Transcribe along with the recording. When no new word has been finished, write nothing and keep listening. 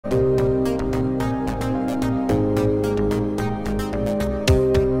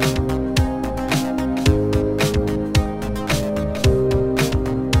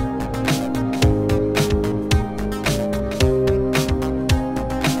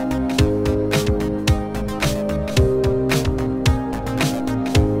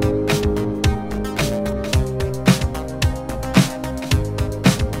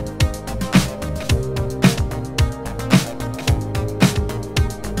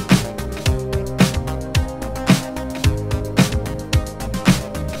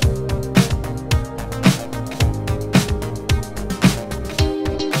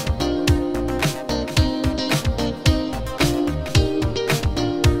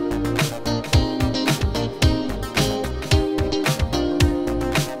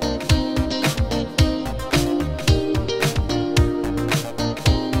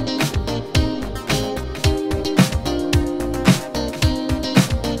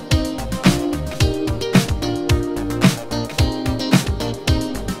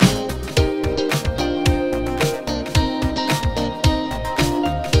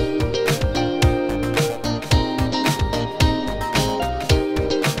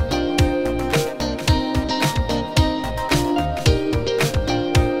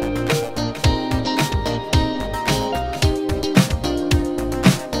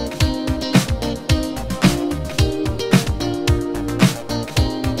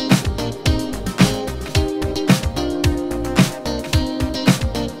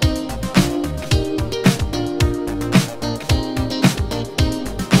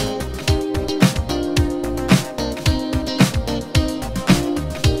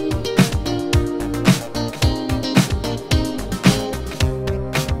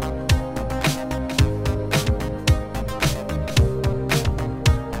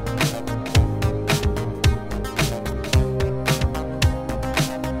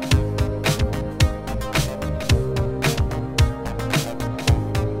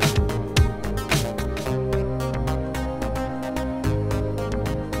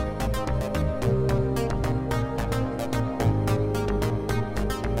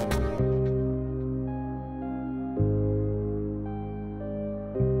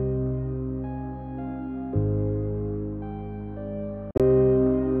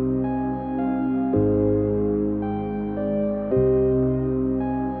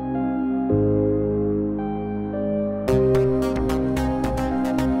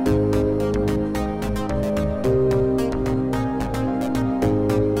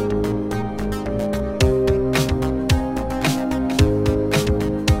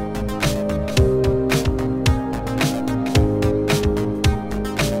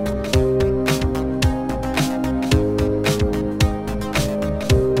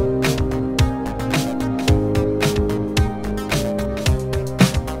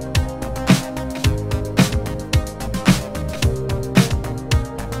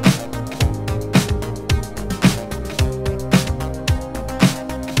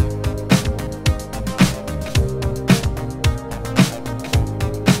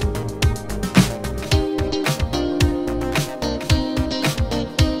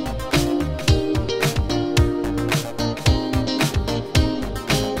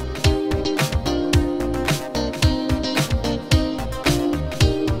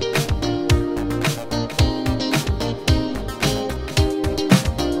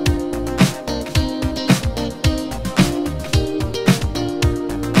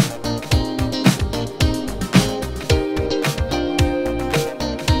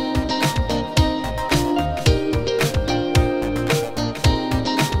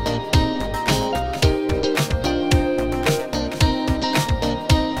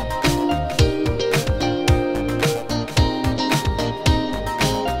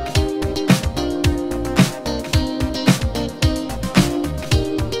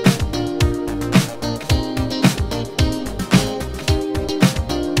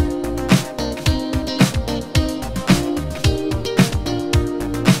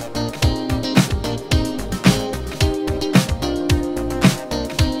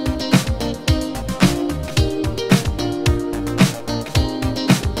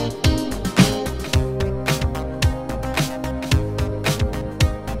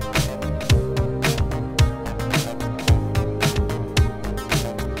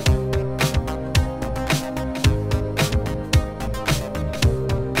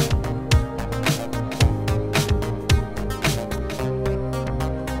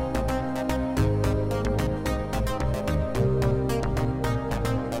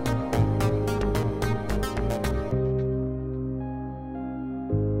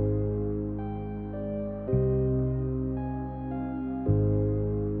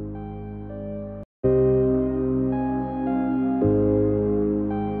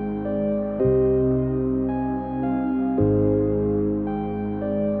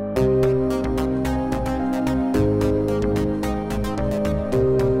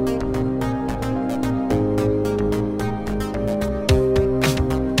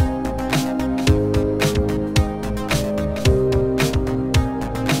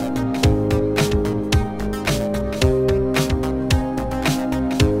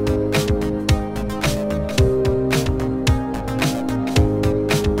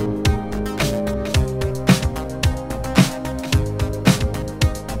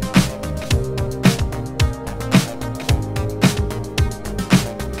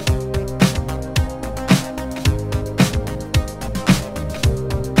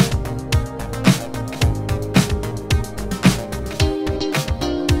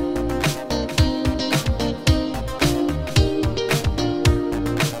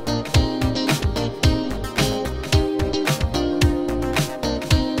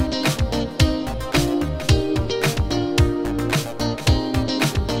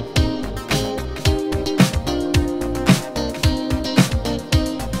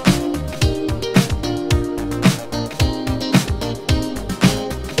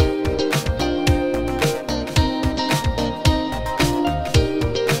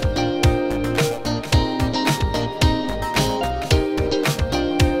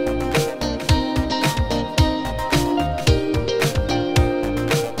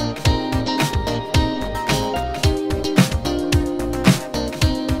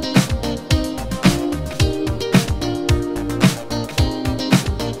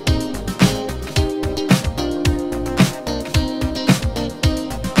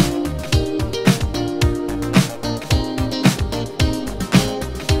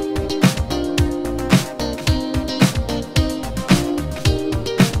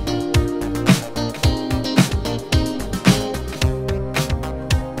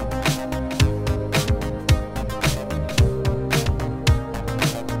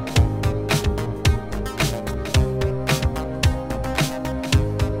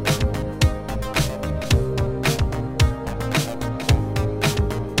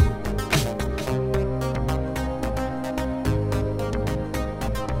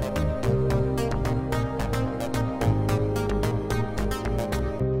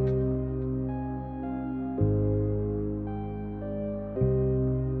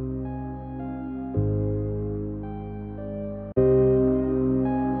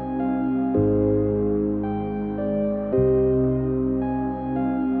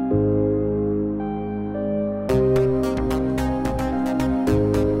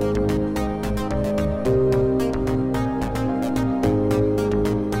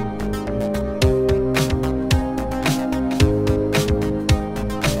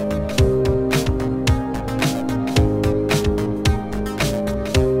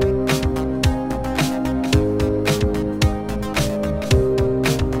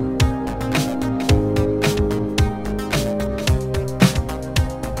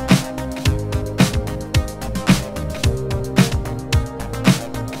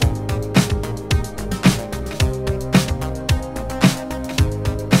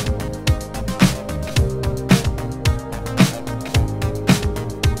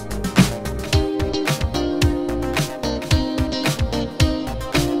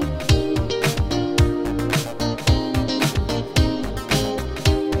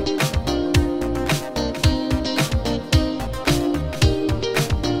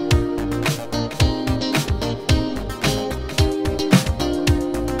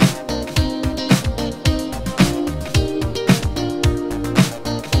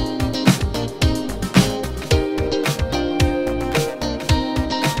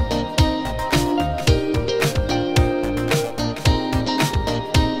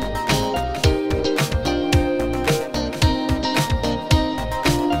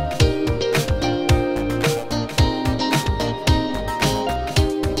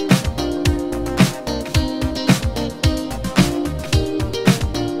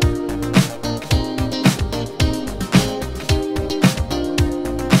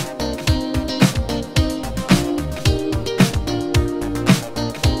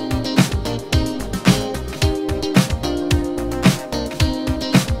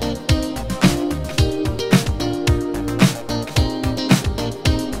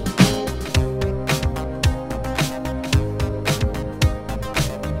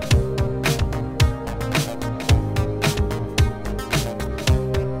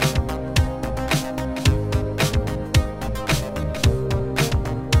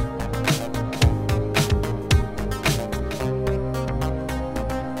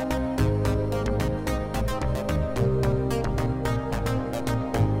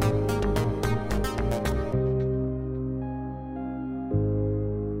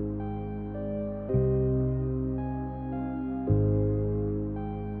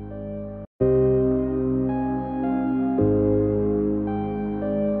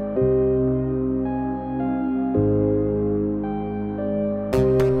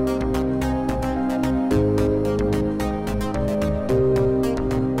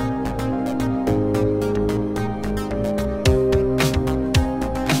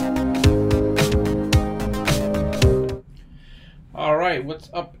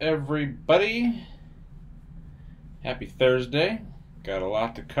up, everybody? Happy Thursday. Got a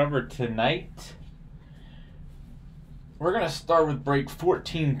lot to cover tonight. We're going to start with break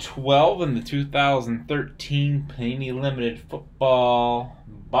 1412 in the 2013 Panini Limited Football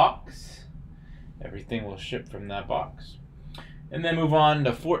box. Everything will ship from that box. And then move on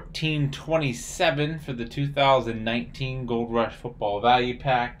to 1427 for the 2019 Gold Rush Football Value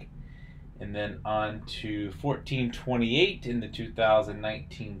Pack. And then on to 1428 in the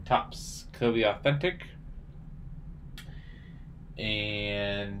 2019 Topps Kobe Authentic.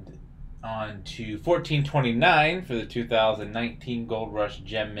 And on to 1429 for the 2019 Gold Rush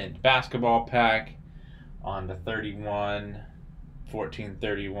Gem Mint Basketball Pack. On to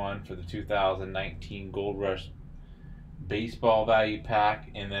 1431 for the 2019 Gold Rush Baseball Value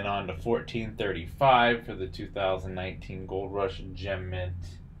Pack. And then on to 1435 for the 2019 Gold Rush Gem Mint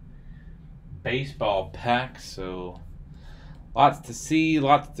Baseball Pack. So lots to see,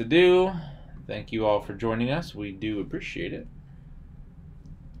 lots to do. Thank you all for joining us. We do appreciate it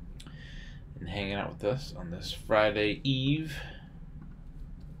and hanging out with us on this Friday Eve.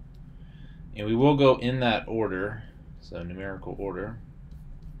 And we will go in that order, so numerical order.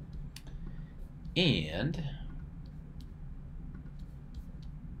 And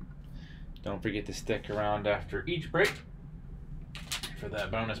don't forget to stick around after each break for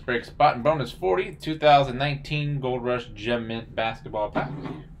that bonus break spot and bonus 40 2019 Gold Rush Gem Mint Basketball Pack.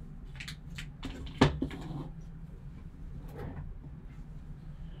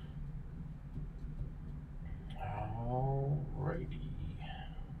 Alrighty.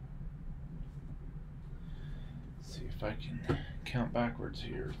 Let's see if I can count backwards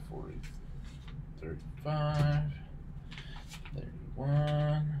here. 40, 35,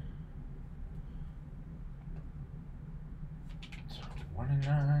 31.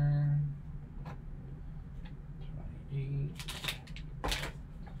 29, 28,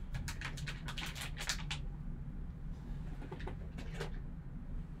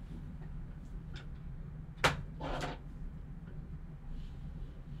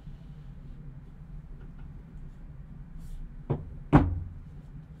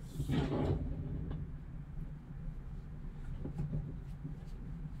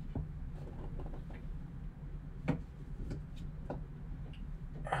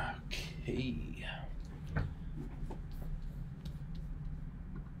 Okay.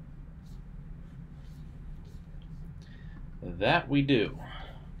 That we do.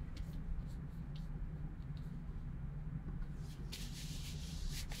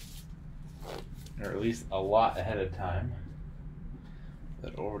 Or at least a lot ahead of time.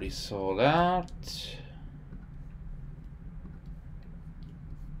 That already sold out.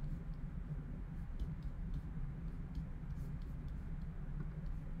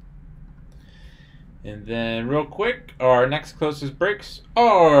 And then real quick, our next closest breaks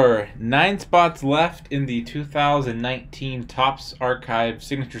are 9 spots left in the 2019 Topps Archive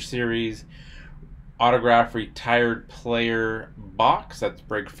Signature Series Autograph Retired Player box. That's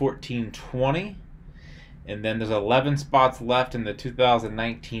break 1420. And then there's 11 spots left in the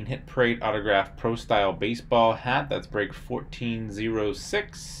 2019 Hit Parade Autograph Pro Style Baseball hat. That's break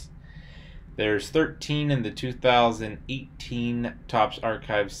 1406. There's 13 in the 2018 Topps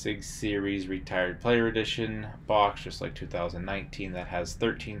Archive Sig Series Retired Player Edition box, just like 2019. That has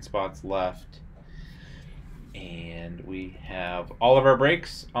 13 spots left. And we have all of our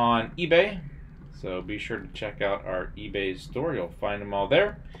breaks on eBay, so be sure to check out our eBay store. You'll find them all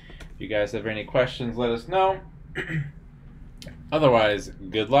there. If you guys have any questions, let us know. Otherwise,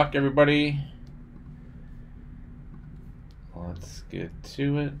 good luck, everybody. Let's get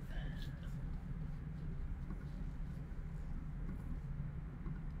to it.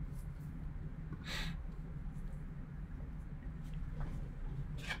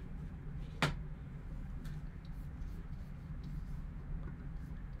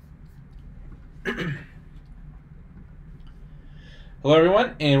 Hello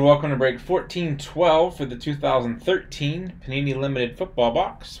everyone, and welcome to break 1412 for the 2013 Panini Limited Football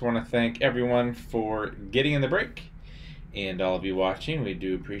box. I want to thank everyone for getting in the break, and all of you watching, we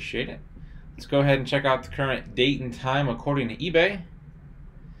do appreciate it. Let's go ahead and check out the current date and time according to eBay.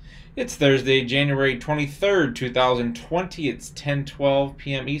 It's Thursday, January 23rd, 2020. It's 10:12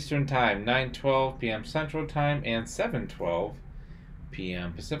 p.m. Eastern Time, 9:12 p.m. Central Time, and 7:12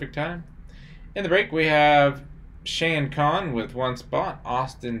 p.m. Pacific Time. In the break, we have Shan Khan with 1 spot,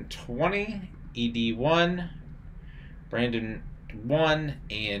 Austin 20, ED 1, Brandon 1,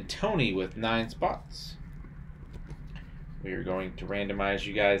 and Tony with 9 spots. We are going to randomize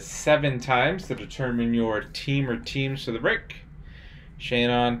you guys 7 times to determine your team or teams for the break.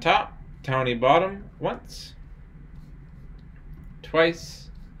 Shane on top, Tony bottom once, twice,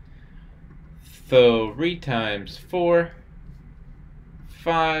 3 times 4,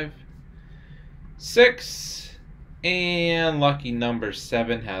 5, 6, and lucky number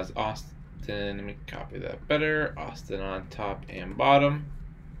 7 has Austin. Let me copy that better. Austin on top and bottom.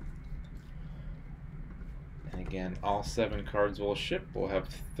 And again, all 7 cards will ship. We'll have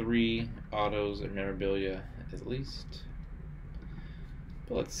 3 autos and memorabilia at least.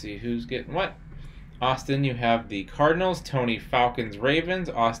 But let's see who's getting what. Austin, you have the Cardinals. Tony, Falcons, Ravens.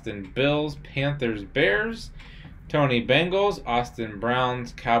 Austin, Bills, Panthers, Bears. Tony, Bengals. Austin,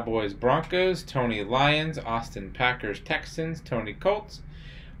 Browns, Cowboys, Broncos. Tony, Lions. Austin, Packers, Texans. Tony, Colts.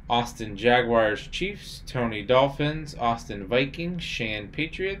 Austin, Jaguars, Chiefs. Tony, Dolphins. Austin, Vikings. Shan,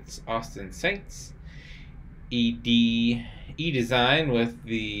 Patriots. Austin, Saints. E-Design with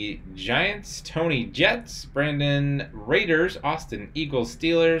the Giants. Tony, Jets. Brandon, Raiders. Austin, Eagles,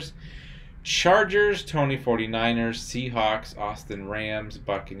 Steelers. Chargers. Tony, 49ers. Seahawks. Austin, Rams.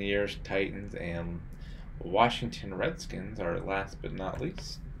 Buccaneers, Titans, and Washington Redskins are last but not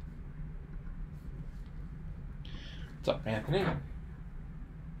least. What's up, Anthony?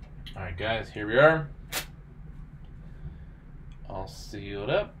 Alright guys, here we are. All sealed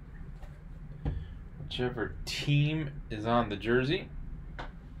up. Whichever team is on the jersey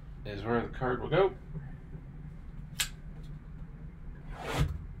is where the card will go.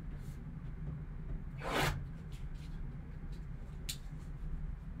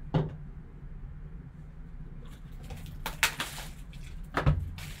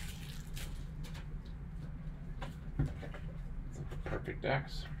 Perfect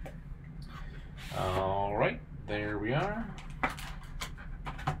X. All right, there we are.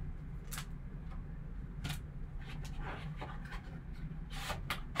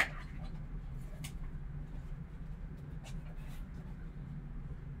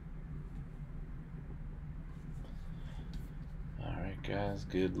 All right, guys,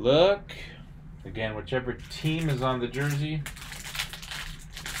 good luck. Again, whichever team is on the jersey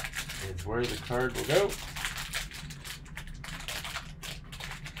is where the card will go.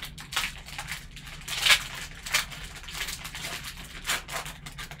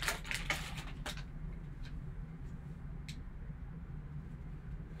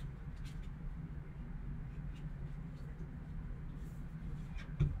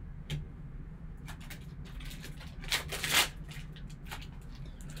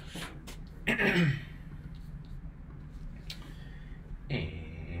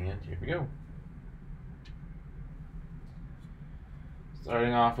 And here we go.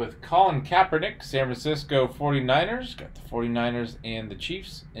 Starting off with Colin Kaepernick, San Francisco 49ers. Got the 49ers and the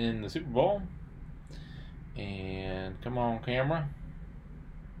Chiefs in the Super Bowl. And come on, camera.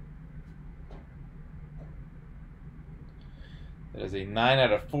 That is a 9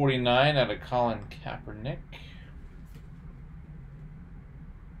 out of 49 out of Colin Kaepernick.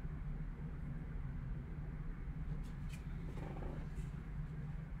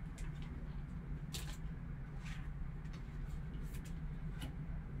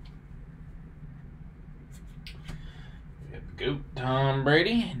 Goat Tom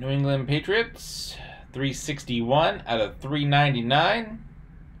Brady, New England Patriots, 361 out of 399.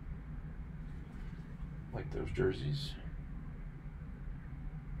 Like those jerseys.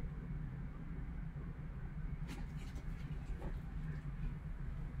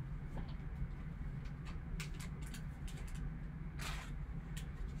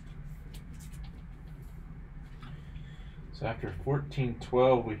 So after 14,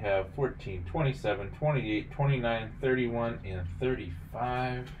 12, we have 14, 27, 28, 29, 31, and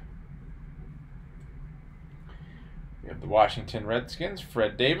 35. We have the Washington Redskins,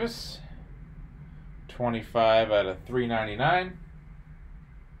 Fred Davis, 25 out of 399.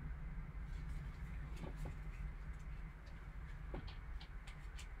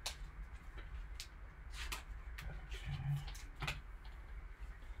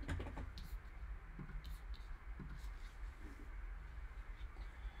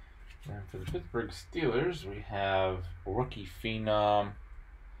 And for the Pittsburgh Steelers, we have rookie phenom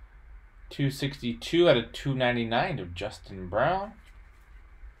 262 out of 299 of Justin Brown.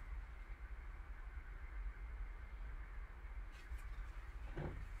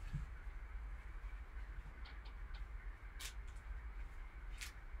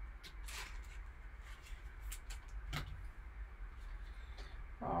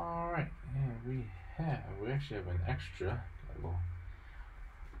 All right, and we actually have an extra, a little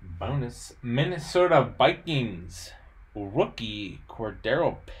bonus. Minnesota Vikings rookie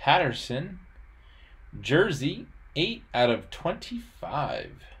Cordero Patterson, jersey 8 out of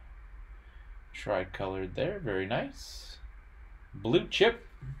 25. Tri-colored there, very nice. Blue chip.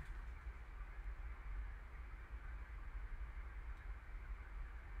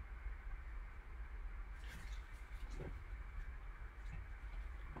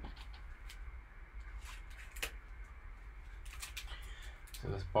 So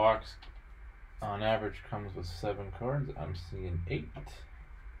this box, on average, comes with 7 cards. I'm seeing 8.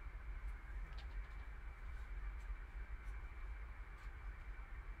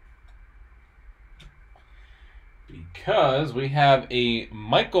 Because we have a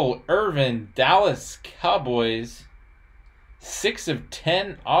Michael Irvin Dallas Cowboys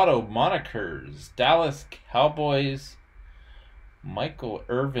 6/10 auto monikers. Dallas Cowboys Michael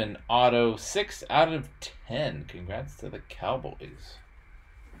Irvin auto 6/10. Congrats to the Cowboys.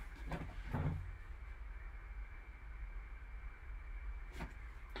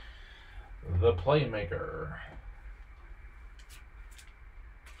 The Playmaker.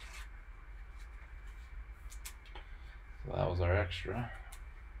 So that was our extra.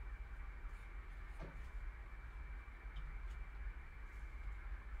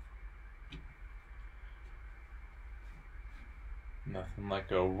 Nothing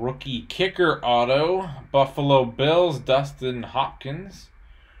like a rookie kicker auto. Buffalo Bills, Dustin Hopkins.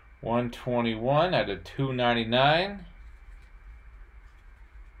 121 out of 299.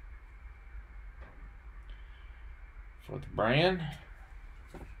 For the brand.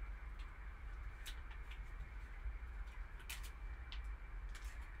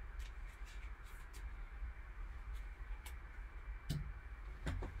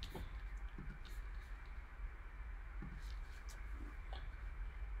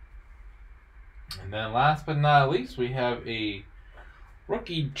 And then last but not least, we have a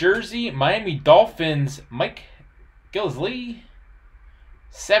rookie jersey, Miami Dolphins, Mike Gillislee.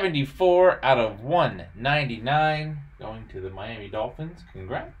 74 out of 199. Going to the Miami Dolphins.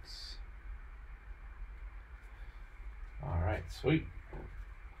 Congrats. Alright, sweet.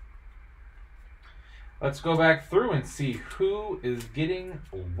 Let's go back through and see who is getting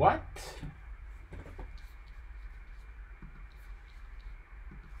what.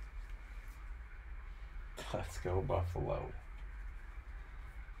 Let's go Buffalo.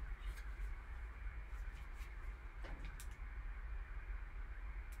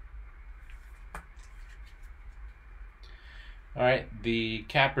 All right, the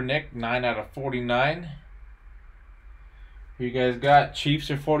Kaepernick 9 out of 49. Who you guys got?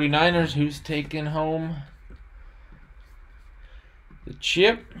 Chiefs or 49ers? Who's taking home the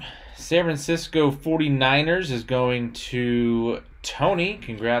chip? San Francisco 49ers is going to Tony.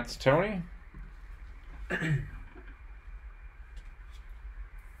 Congrats, Tony.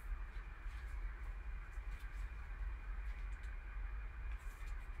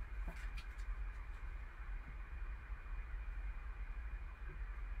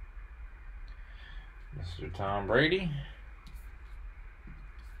 Mr. Tom Brady.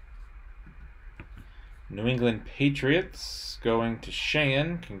 New England Patriots going to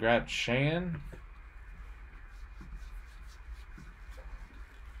Shan. Congrats, Shan.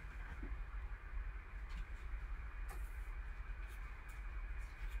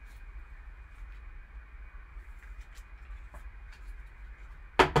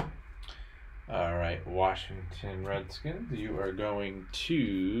 All right, Washington Redskins, you are going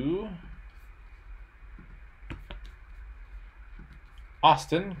to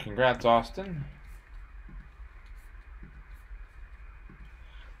Austin. Congrats, Austin.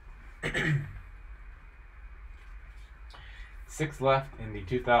 Six left in the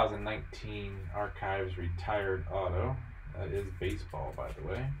 2019 Archives Retired Auto. That is baseball, by the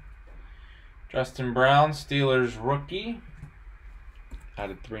way. Justin Brown, Steelers rookie.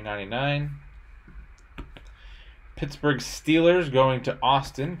 Out of 399. Pittsburgh Steelers going to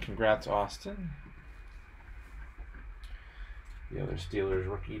Austin. Congrats, Austin. The other Steelers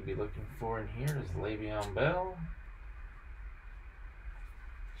rookie to be looking for in here is Le'Veon Bell.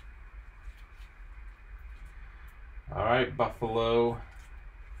 All right, Buffalo.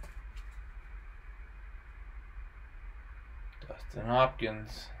 Dustin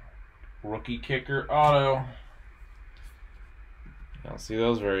Hopkins. Rookie kicker auto. You don't see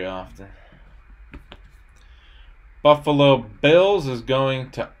those very often. Buffalo Bills is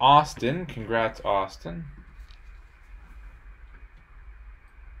going to Austin. Congrats, Austin.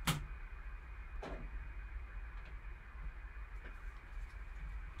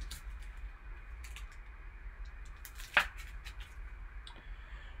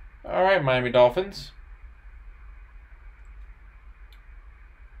 All right, Miami Dolphins.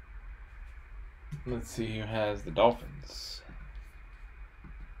 Let's see who has the Dolphins.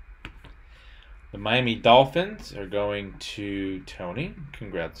 The Miami Dolphins are going to Tony.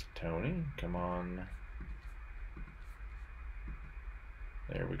 Congrats, Tony. Come on.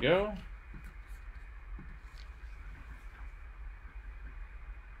 There we go.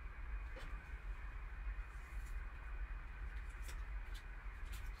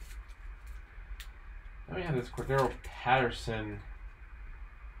 Oh yeah, this Cordero Patterson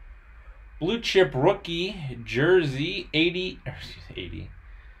Blue chip rookie jersey 80. I don't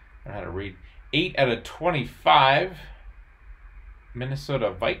know how to read. 8 out of 25. Minnesota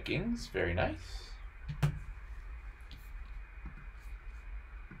Vikings. Very nice.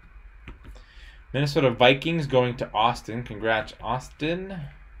 Minnesota Vikings going to Austin. Congrats, Austin.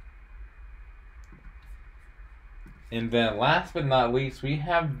 And then last but not least, we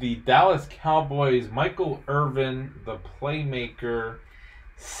have the Dallas Cowboys, Michael Irvin, the playmaker.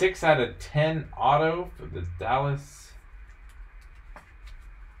 6 out of 10 auto for the Dallas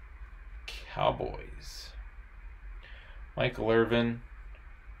Cowboys. Michael Irvin.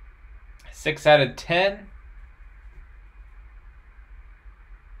 6 out of 10.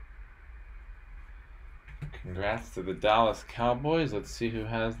 Congrats to the Dallas Cowboys. Let's see who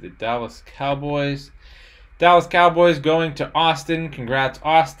has the Dallas Cowboys. Dallas Cowboys going to Austin. Congrats,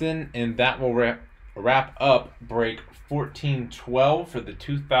 Austin. And that will wrap up break 1412 for the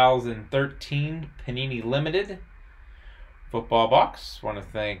 2013 Panini Limited football box. Want to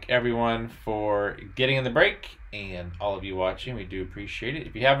thank everyone for getting in the break and all of you watching. We do appreciate it.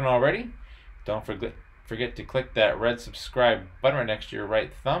 If you haven't already, don't forget to click that red subscribe button right next to your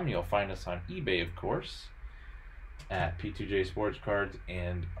right thumb. You'll find us on eBay, of course, at P2J Sports Cards,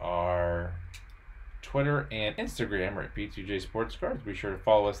 and our Twitter and Instagram are at P2J Sports Cards. Be sure to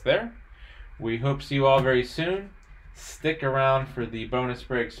follow us there. We hope to see you all very soon. Stick around for the bonus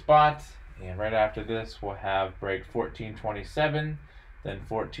break spot, and right after this we'll have break 1427, then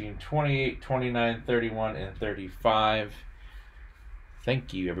 14, 28, 29, 31, and 35.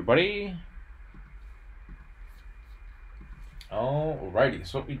 Thank you, everybody. Alrighty,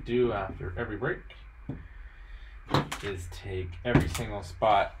 so what we do after every break is take every single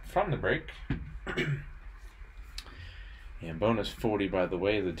spot from the break. And bonus 40, by the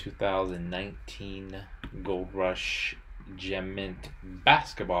way, the 2019 Gold Rush Gem Mint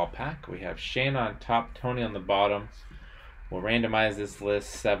basketball pack. We have Shane on top, Tony on the bottom. We'll randomize this list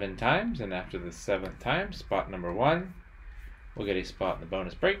 7 times, and after the 7th time, spot number 1, we'll get a spot in the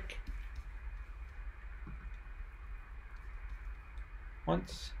bonus break.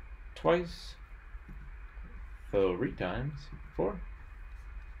 Once, twice, 3 times, 4,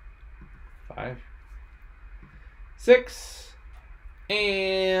 5, 6,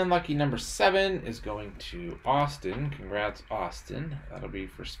 and lucky number 7 is going to Austin. Congrats, Austin. That'll be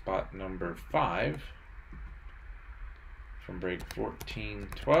for spot number 5 from break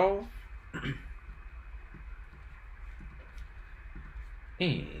 1412.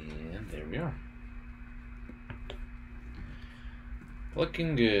 And there we are.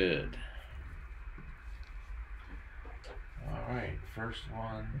 Looking good. All right, first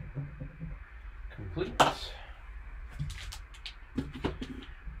one complete.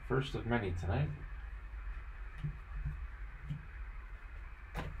 First of many tonight.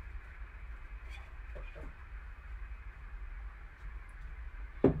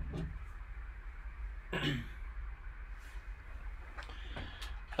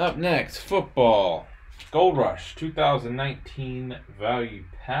 Up next, football. Gold Rush 2019 value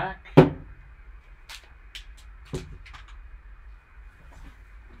pack.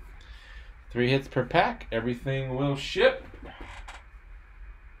 3 hits per pack. Everything will ship.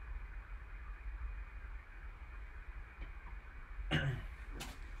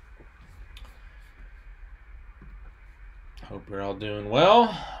 Hope you're all doing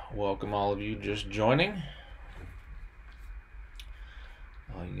well. Welcome all of you just joining.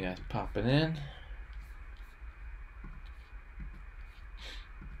 All you guys popping in.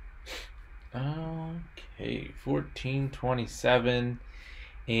 Okay, 1427.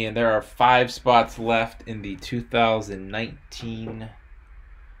 And there are 5 spots left in the 2019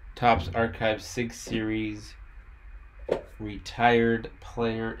 Topps Archive 6 Series Retired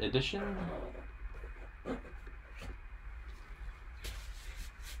Player Edition.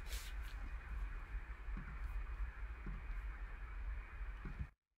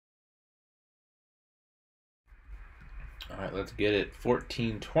 All right, let's get it.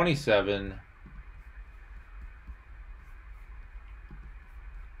 1427.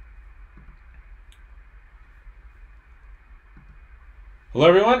 Hello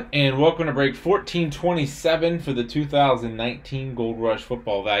everyone, and welcome to break 1427 for the 2019 Gold Rush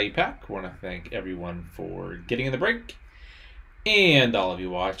Football Value Pack. I want to thank everyone for getting in the break and all of you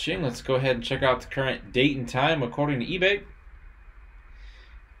watching. Let's go ahead and check out the current date and time according to eBay.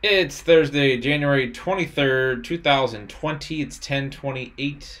 It's Thursday, January 23rd, 2020. It's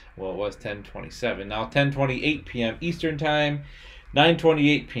 10:28. Well, it was 10:27. Now 10:28 p.m. Eastern Time,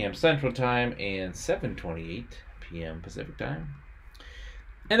 9:28 p.m. Central Time, and 7:28 p.m. Pacific Time.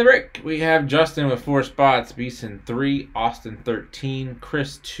 In the break, we have Justin with 4 spots, Beeson 3, Austin 13,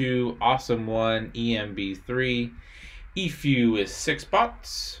 Chris 2, Awesome 1, EMB 3, EFU is 6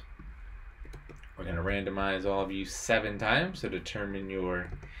 spots. We're going to randomize all of you 7 times to determine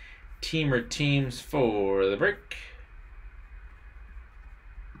your team or teams for the break.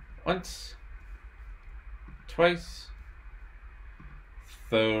 Once, twice,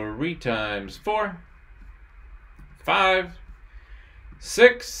 3 times, 4, 5,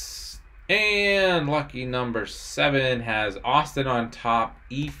 6, and lucky number 7 has Austin on top,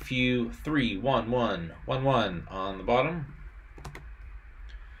 EFU 3, 1, 1, 1, 1 on the bottom.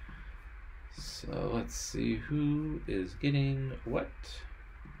 So let's see who is getting what.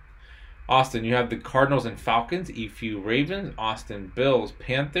 Austin, you have the Cardinals and Falcons, EFU Ravens, Austin Bills,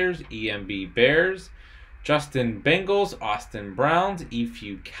 Panthers, EMB Bears, Justin Bengals, Austin Browns,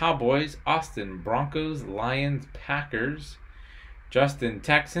 EFU Cowboys, Austin Broncos, Lions, Packers, Justin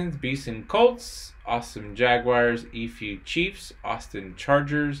Texans, Beeson Colts, Austin Jaguars, EFU Chiefs, Austin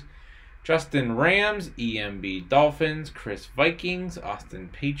Chargers, Justin Rams, EMB Dolphins, Chris Vikings, Austin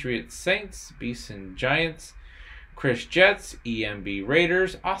Patriots Saints, Beeson Giants, Chris Jets, EMB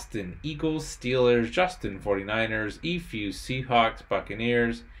Raiders, Austin Eagles, Steelers, Justin 49ers, EFU Seahawks,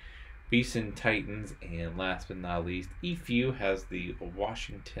 Buccaneers, Beeson Titans, and last but not least, EFU has the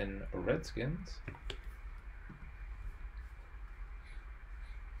Washington Redskins.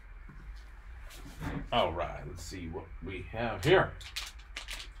 All right, let's see what we have here.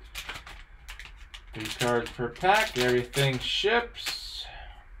 3 cards per pack, everything ships.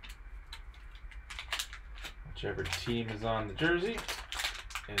 Whichever team is on the jersey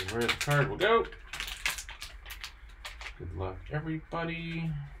is where the card will go. Good luck,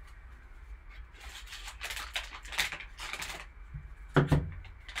 everybody.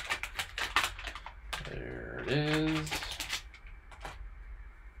 There it is.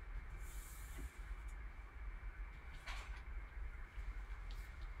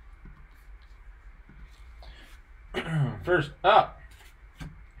 First up,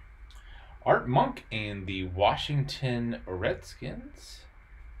 Art Monk and the Washington Redskins.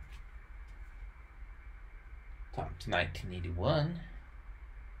 Topps 1981.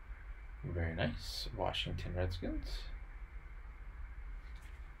 Very nice. Washington Redskins.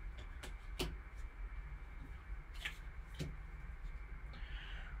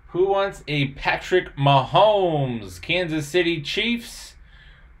 Who wants a Patrick Mahomes? Kansas City Chiefs.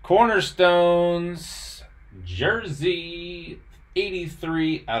 Cornerstones. Jersey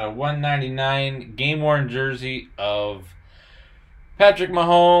 83 out of 199. Game-worn jersey of Patrick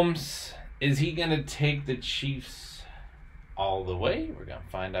Mahomes. Is he going to take the Chiefs all the way? We're going to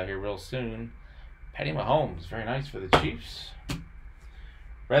find out here real soon. Patty Mahomes, very nice for the Chiefs.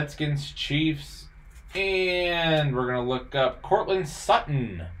 Redskins, Chiefs. And we're going to look up Cortland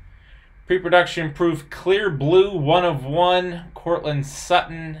Sutton. Pre-production proof clear blue 1 of 1. Cortland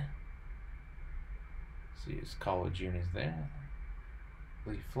Sutton. See his college unis there.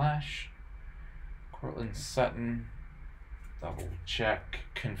 Lee Flash. Cortland Sutton. Double check.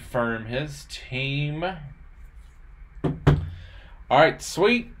 Confirm his team. Alright,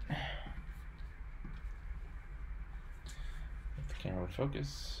 sweet. If the camera would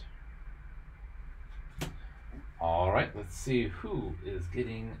focus. Alright, let's see who is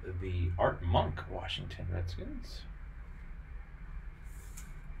getting the Art Monk Washington Redskins.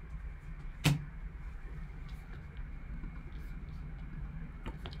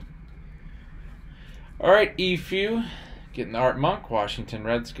 All right, EFU, getting the Art Monk, Washington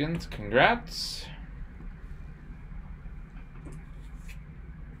Redskins. Congrats.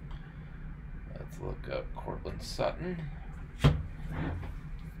 Let's look up Cortland Sutton.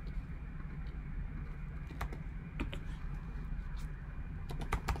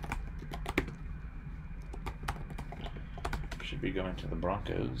 Should be going to the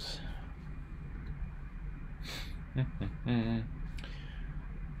Broncos.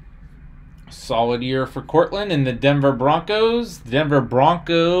 Solid year for Cortland and the Denver Broncos. The Denver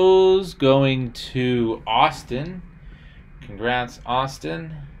Broncos going to Austin. Congrats,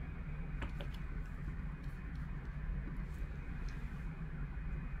 Austin.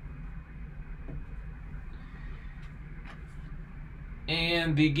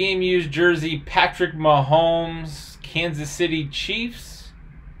 And the game-used jersey, Patrick Mahomes, Kansas City Chiefs.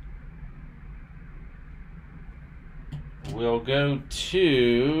 We'll go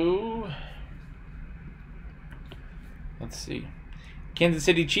to... Let's see. Kansas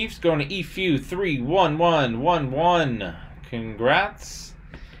City Chiefs going to EFU 3-1-1-1-1. Congrats.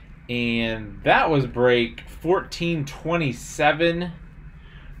 And that was break 1427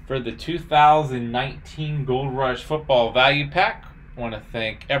 for the 2019 Gold Rush Football Value Pack. I want to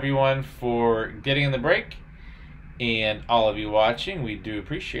thank everyone for getting in the break and all of you watching. We do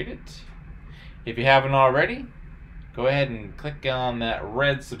appreciate it. If you haven't already, go ahead and click on that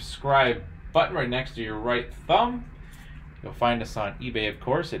red subscribe button right next to your right thumb. You'll find us on eBay, of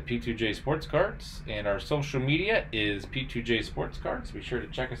course, at P2J Sports Cards, and our social media is P2J Sports Cards. Be sure to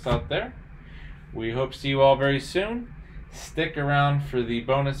check us out there. We hope to see you all very soon. Stick around for the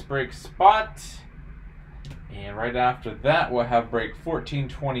bonus break spot, and right after that we'll have break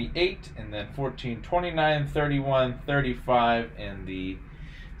 1428, and then 1429, 31, 35, and the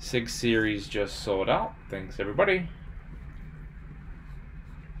 6 series just sold out. Thanks, everybody.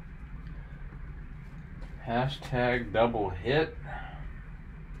 Hashtag double hit.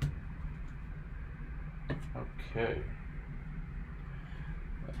 Okay.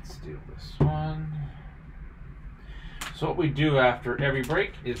 Let's do this one. So what we do after every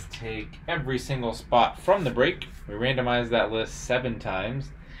break is take every single spot from the break. We randomize that list 7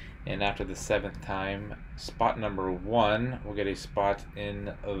 times. And after the 7th time, spot number 1 will get a spot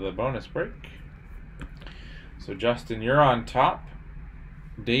in the bonus break. So Justin, you're on top.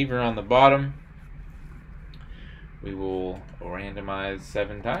 Dave, you're on the bottom. We will randomize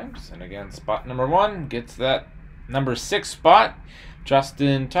 7 times. And again, spot number 1 gets that number 6 spot.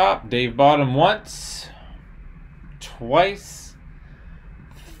 Justin top, Dave bottom once, twice,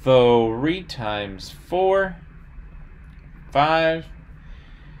 3 times 4, 5,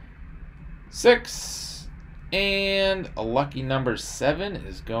 6, and a lucky number 7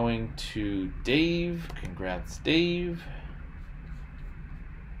 is going to Dave. Congrats, Dave.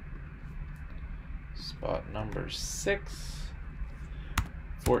 Spot number 6,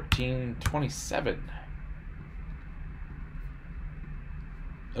 1427.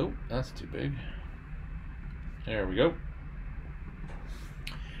 Oh, that's too big. There we go.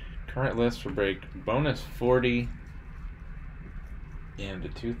 Current list for break bonus 40 and the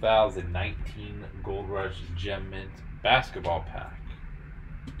 2019 Gold Rush Gem Mint basketball pack.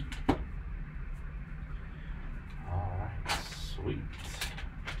 Alright, sweet.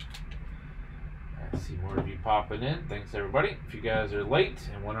 I see more of you popping in. Thanks, everybody. If you guys are late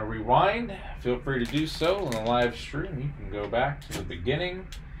and want to rewind, feel free to do so on the live stream. You can go back to the beginning.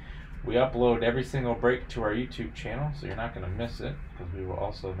 We upload every single break to our YouTube channel, so you're not going to miss it, because we will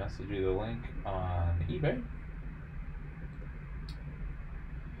also message you the link on eBay.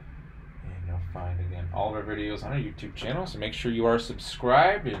 And you'll find, again, all of our videos on our YouTube channel, so make sure you are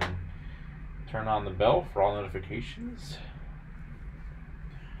subscribed and turn on the bell for all notifications.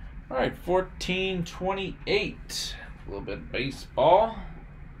 All right, 1428, a little bit of baseball.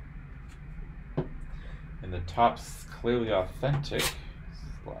 And the top's clearly authentic.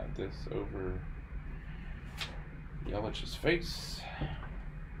 Slide this over Yelich's face.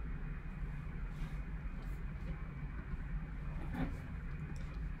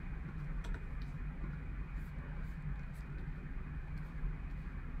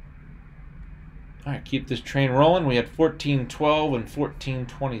 All right, keep this train rolling. We had 1412 and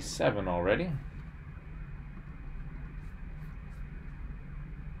 1427 already.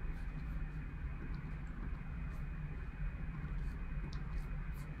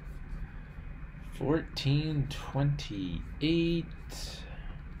 $14.28.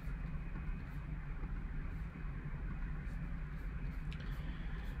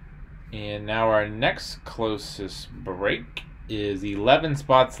 And now our next closest break is 11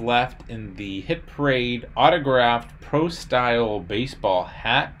 spots left in the Hit Parade autographed Pro Style baseball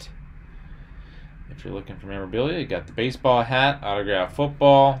hat. If you're looking for memorabilia, you got the baseball hat, autographed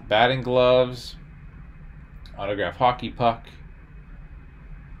football, batting gloves, autographed hockey puck.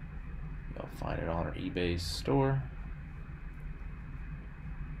 You'll find it on our eBay store.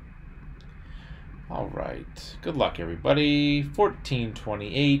 All right, good luck, everybody.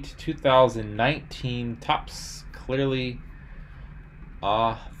 1428, 2019 Topps Clearly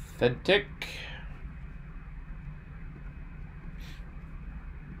Authentic.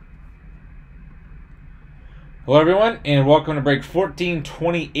 Hello, everyone, and welcome to break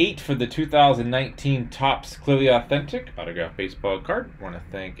 1428 for the 2019 Topps Clearly Authentic autographed baseball card. I want to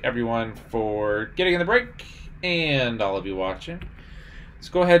thank everyone for getting in the break and all of you watching. Let's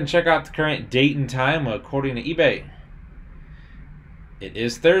go ahead and check out the current date and time according to eBay. It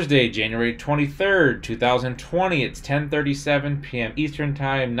is Thursday, January 23rd, 2020. It's 10:37 p.m. Eastern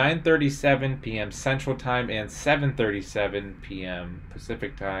Time, 9:37 p.m. Central Time, and 7:37 p.m.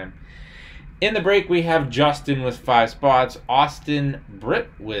 Pacific Time. In the break, we have Justin with 5 spots, Austin Britt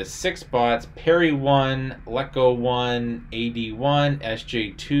with 6 spots, Perry 1, Lecco 1, AD 1,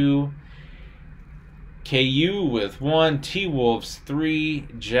 SJ 2, KU with 1, T-Wolves 3,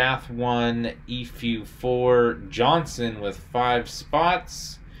 Jath 1, EFU 4, Johnson with 5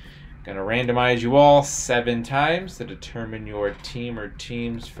 spots. Gonna randomize you all 7 times to determine your team or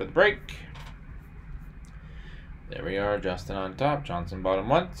teams for the break. There we are, Justin on top, Johnson bottom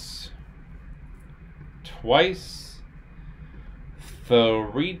once, twice,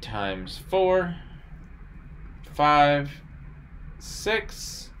 3 times 4, 5,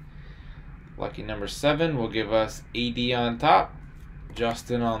 6. Lucky number 7 will give us AD on top,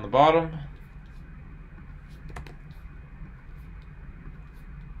 Justin on the bottom.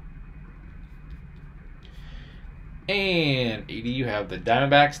 And 80, you have the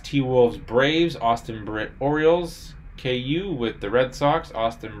Diamondbacks, T-Wolves, Braves, Austin Britt, Orioles, KU with the Red Sox,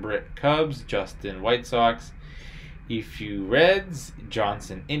 Austin Britt, Cubs, Justin, White Sox, EFU, Reds,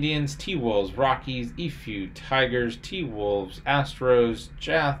 Johnson, Indians, T-Wolves, Rockies, EFU, Tigers, T-Wolves, Astros,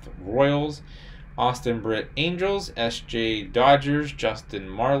 Jath, Royals, Austin Britt, Angels, SJ, Dodgers, Justin,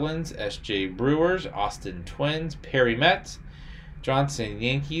 Marlins, SJ, Brewers, Austin, Twins, Perry, Mets, Johnson,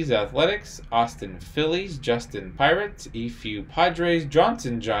 Yankees, Athletics, Austin, Phillies, Justin, Pirates, EFU, Padres,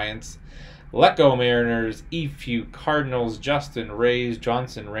 Johnson, Giants, Lecco, Mariners, EFU, Cardinals, Justin, Rays,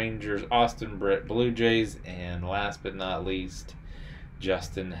 Johnson, Rangers, Austin, Britt, Blue Jays, and last but not least,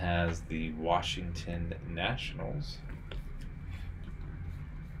 Justin has the Washington Nationals.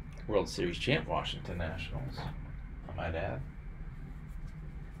 World Series champ Washington Nationals, I might add.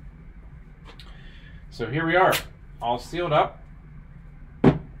 So here we are, all sealed up.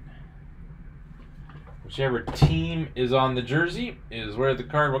 Whichever team is on the jersey is where the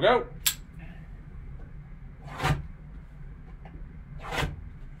card will go.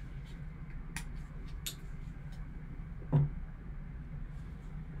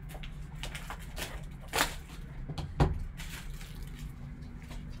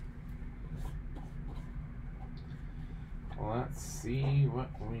 Let's see what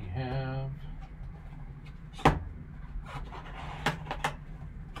we have.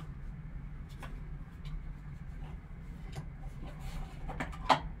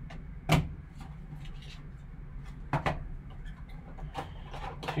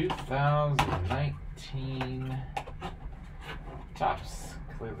 $2019 Topps,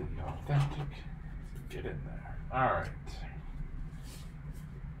 clearly authentic. Get in there. All right.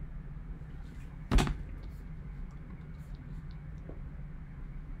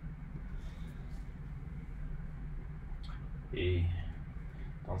 Hey,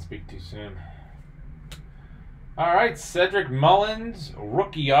 don't speak too soon. All right, Cedric Mullins,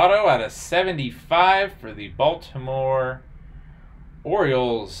 rookie auto out of 75 for the Baltimore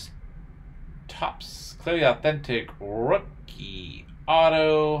Orioles. Topps, clearly authentic rookie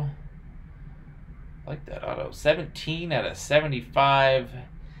auto. I like that auto. 17 out of 75.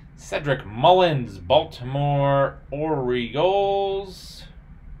 Cedric Mullins, Baltimore Orioles.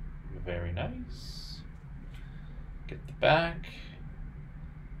 Very nice. Get the back.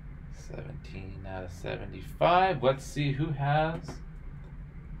 17 out of 75. Let's see who has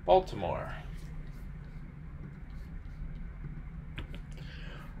Baltimore.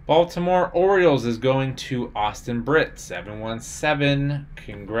 Baltimore Orioles is going to Austin Britt, 717.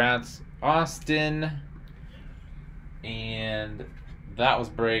 Congrats, Austin. And that was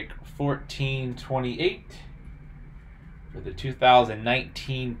break 1428 for the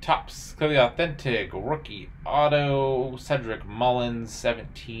 2019 Topps Clearly Authentic Rookie Auto Cedric Mullins,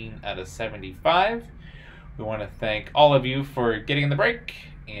 17 out of 75. We want to thank all of you for getting in the break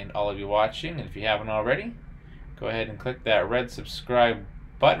and all of you watching. And if you haven't already, go ahead and click that red subscribe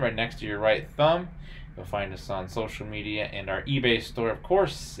button right next to your right thumb. You'll find us on social media, and our eBay store, of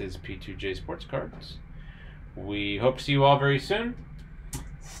course, is P2J Sports Cards. We hope to see you all very soon.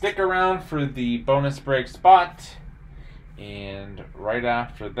 Stick around for the bonus break spot, and right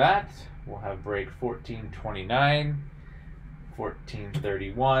after that, we'll have break 1429,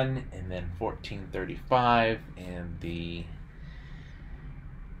 1431, and then 1435, and the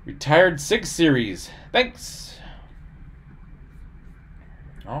Retired 6 Series. Thanks!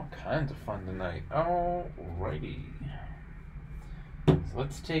 All kinds of fun tonight. Alrighty. So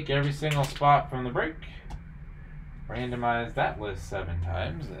let's take every single spot from the break. Randomize that list 7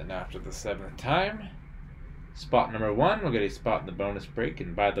 times. And after the 7th time, spot number 1 will get a spot in the bonus break.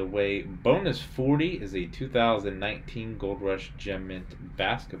 And by the way, bonus 40 is a 2019 Gold Rush Gem Mint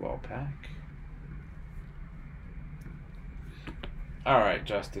basketball pack. Alright,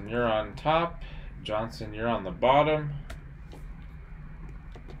 Justin, you're on top. Johnson, you're on the bottom.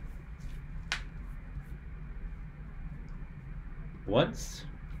 Once,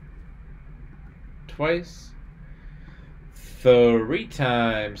 twice, 3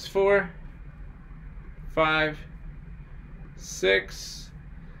 times 4, 5, 6.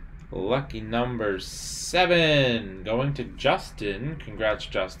 Lucky number 7 going to Justin. Congrats,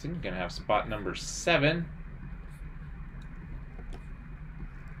 Justin. Gonna have spot number 7.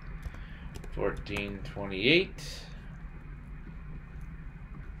 1428.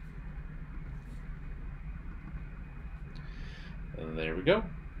 There we go.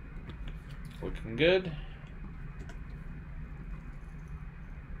 Looking good.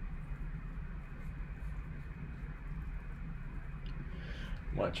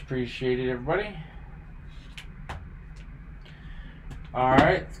 Much appreciated, everybody.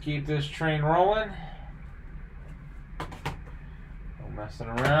 Alright, let's keep this train rolling. No messing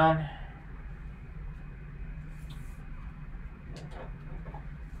around.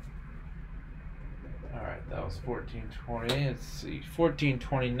 Alright, that was 1420. Let's see.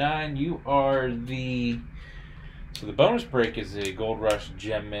 1429. You are the. So the bonus break is a Gold Rush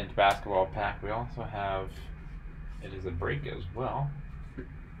Gem Mint basketball pack. We also have. It is a break as well.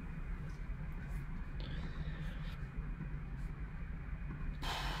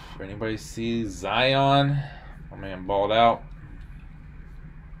 If anybody sees Zion, my man balled out.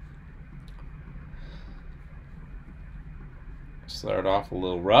 Started off a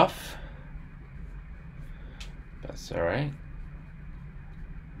little rough. That's alright.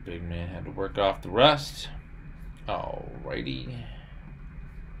 Big man had to work off the rust. Alrighty.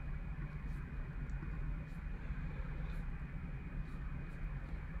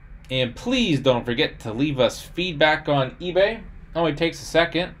 And please don't forget to leave us feedback on eBay. Only takes a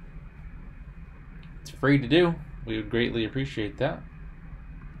second. It's free to do. We would greatly appreciate that.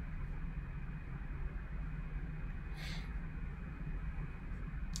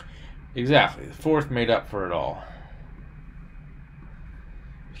 Exactly. The fourth made up for it all.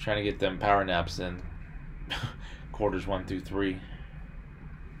 Just trying to get them power naps in. Quarters 1 through 3.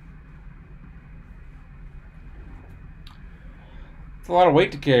 It's a lot of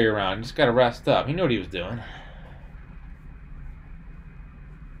weight to carry around. You just got to rest up. He knew what he was doing.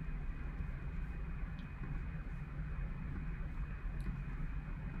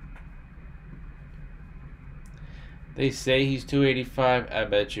 They say he's 285. I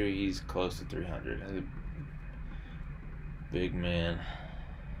bet you he's close to 300. Big man.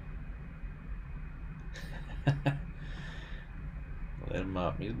 Let him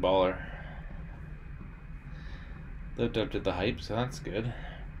up. He's a baller. Lived up to the hype, so that's good.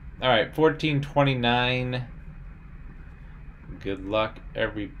 Alright, 1429. Good luck,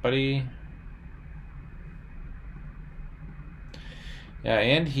 everybody. Yeah,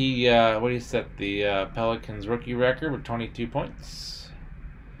 and he, what did he set? The Pelicans rookie record with 22 points.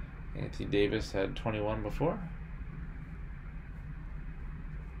 Anthony Davis had 21 before.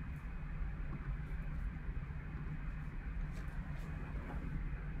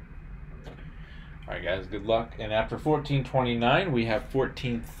 Alright guys, good luck. And after 1429, we have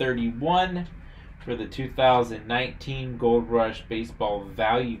 1431 for the 2019 Gold Rush Baseball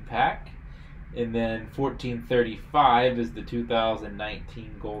Value Pack. And then 1435 is the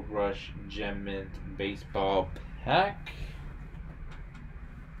 2019 Gold Rush Gem Mint Baseball Pack.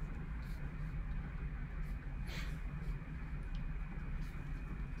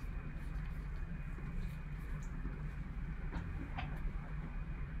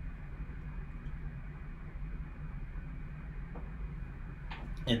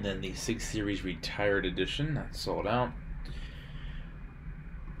 And then the 6 Series Retired Edition, that's sold out.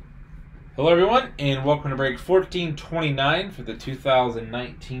 Hello everyone, and welcome to break 1429 for the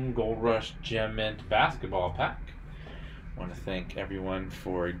 2019 Gold Rush Gem Mint Basketball Pack. I want to thank everyone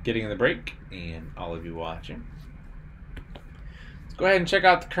for getting in the break and all of you watching. Let's go ahead and check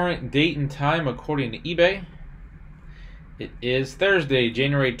out the current date and time according to eBay. It is Thursday,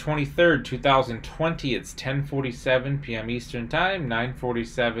 January 23rd, 2020. It's 10:47 p.m. Eastern Time,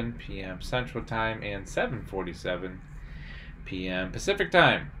 9:47 p.m. Central Time, and 7:47 p.m. Pacific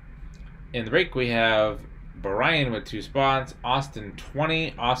Time. In the break, we have Brian with 2 spots, Austin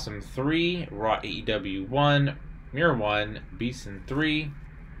 20, Awesome 3, Raw AEW 1, Mirror 1, Beeson 3.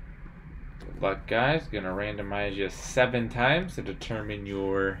 Good luck, guys. Gonna randomize you 7 times to determine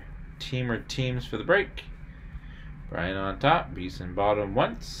your team or teams for the break. Brian on top, Beeson bottom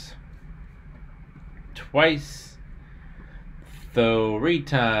once, twice, 3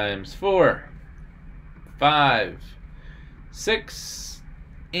 times, 4, 5, 6.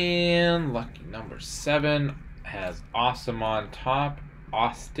 And lucky number 7 has Awesome on top,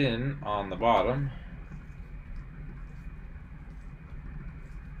 Austin on the bottom.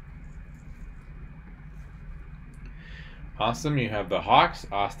 Awesome, you have the Hawks,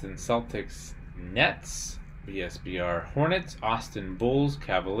 Austin Celtics, Nets. BSBR Hornets, Austin Bulls,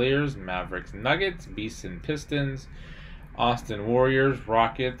 Cavaliers, Mavericks, Nuggets, Beeson Pistons, Austin Warriors,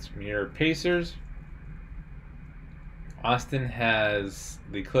 Rockets, Mirror Pacers. Austin has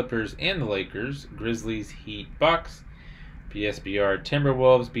the Clippers and the Lakers, Grizzlies, Heat, Bucks, PSBR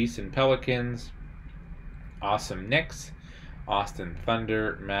Timberwolves, Beeson Pelicans, Awesome Knicks, Austin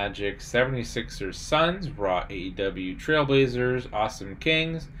Thunder, Magic, 76ers, Suns, Raw AEW Trailblazers, Awesome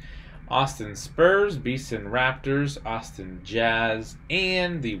Kings, Austin Spurs, Beeson Raptors, Austin Jazz,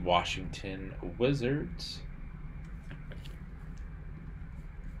 and the Washington Wizards.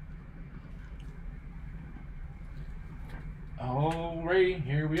 Alrighty,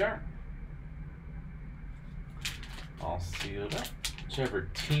 here we are. All sealed up. Whichever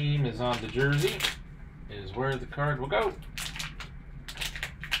team is on the jersey is where the card will go.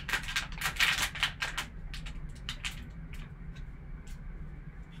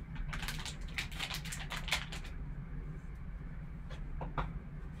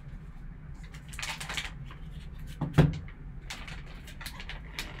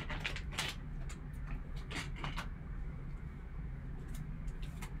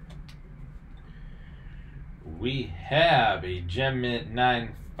 We have a Gem Mint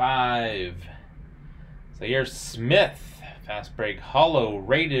 9.5. Zaire Smith, fast break hollow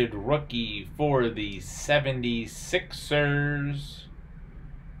rated rookie for the 76ers.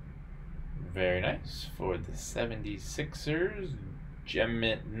 Very nice for the 76ers. Gem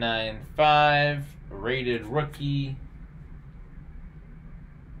Mint 9.5 rated rookie.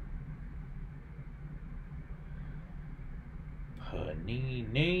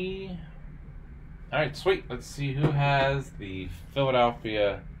 Panini. Alright, sweet. Let's see who has the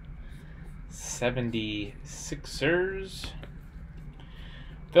Philadelphia 76ers.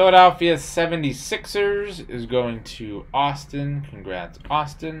 Philadelphia 76ers is going to Austin. Congrats,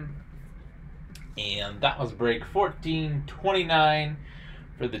 Austin. And that was break 1429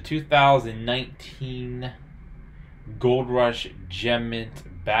 for the 2019 Gold Rush Gem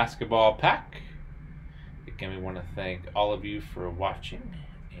Mint basketball pack. Again, we want to thank all of you for watching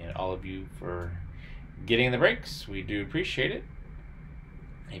and all of you for getting the breaks. We do appreciate it.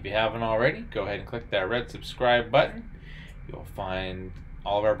 If you haven't already, go ahead and click that red subscribe button. You'll find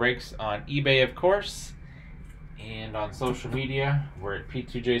all of our breaks on eBay, of course, and on social media. We're at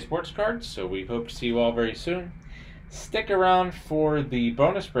P2J Sports Cards, so we hope to see you all very soon. Stick around for the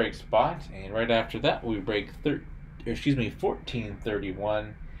bonus break spot, and right after that, we break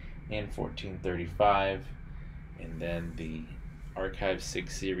 1431 and 1435, and then the Archive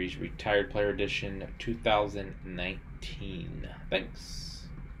 6 Series Retired Player Edition 2019. Thanks.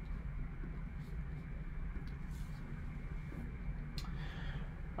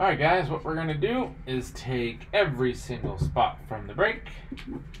 Alright guys, what we're going to do is take every single spot from the break.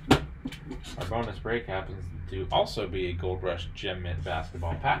 Our bonus break happens to also be a Gold Rush Gem Mint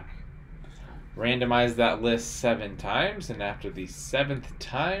basketball pack. Randomize that list 7 times, and after the 7th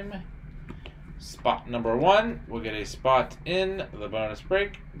time, spot number 1 will get a spot in the bonus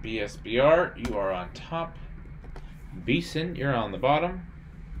break. BSBR, you are on top. Beeson, you're on the bottom.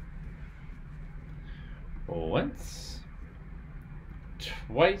 Once,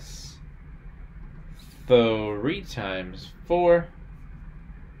 twice, 3 times, 4,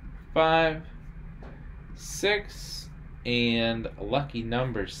 5, 6, and lucky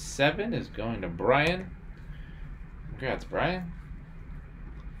number 7 is going to Brian. Congrats, Brian.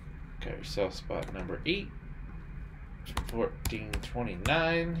 Got yourself spot number 8,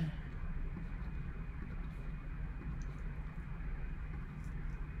 1429.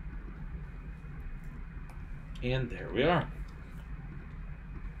 And there we are.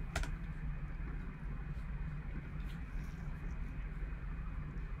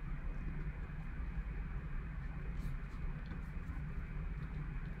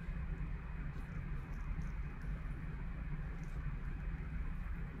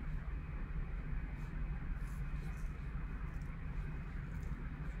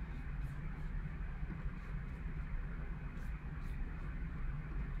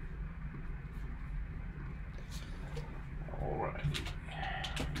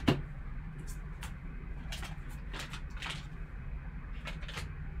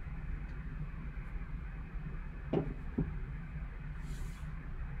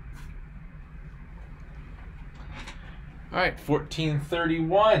 Alright,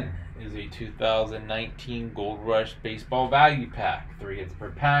 1431 is a 2019 Gold Rush Baseball Value Pack. 3 hits per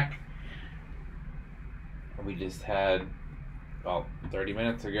pack. We just had, about 30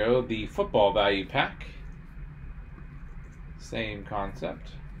 minutes ago, the Football Value Pack. Same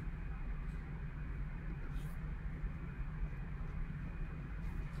concept.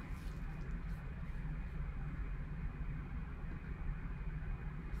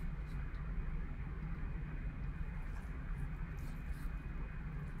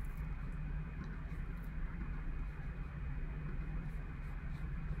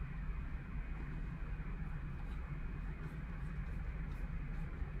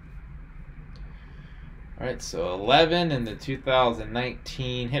 All right, so 11 in the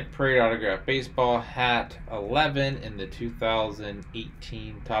 2019 Hit Parade Autograph Baseball hat, 11 in the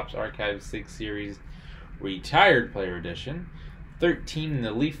 2018 Topps Archives 6 Series Retired Player Edition, 13 in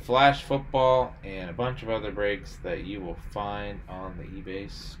the Leaf Flash Football, and a bunch of other breaks that you will find on the eBay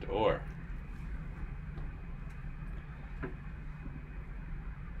store.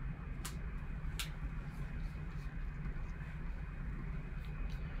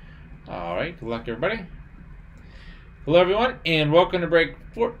 All right, good luck, everybody. Hello, everyone, and welcome to break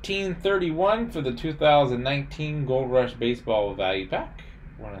 1431 for the 2019 Gold Rush Baseball Value Pack.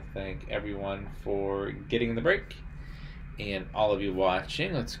 I want to thank everyone for getting the break and all of you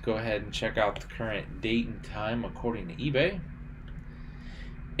watching. Let's go ahead and check out the current date and time according to eBay.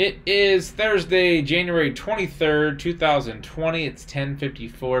 It is Thursday, January 23rd, 2020. It's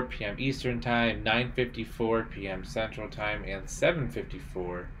 10:54 p.m. Eastern Time, 9:54 p.m. Central Time, and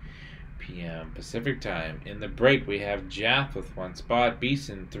 7:54 p.m. Pacific Time. In the break, we have Jath with 1 spot,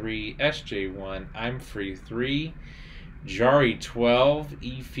 Beeson 3, SJ1, I'm Free 3, Jari 12,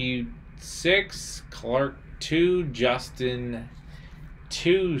 Efu 6, Clark 2, Justin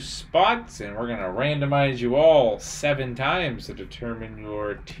 2 spots, and we're going to randomize you all 7 times to determine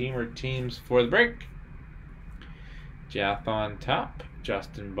your team or teams for the break. Jath on top,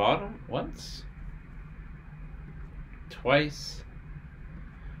 Justin bottom once, twice,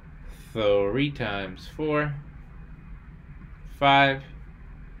 3 times 4, 5,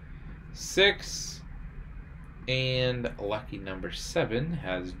 6, and lucky number 7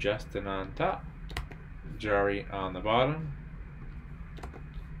 has Justin on top, Jari on the bottom,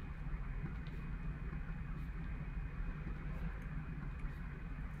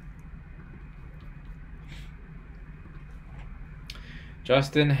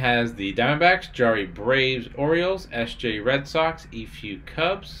 Justin has the Diamondbacks, Jari Braves, Orioles, SJ Red Sox, Efu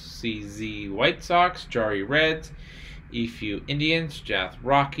Cubs, CZ White Sox, Jari Reds, Efu Indians, Jath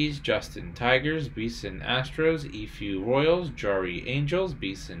Rockies, Justin Tigers, Beeson Astros, Efu Royals, Jari Angels,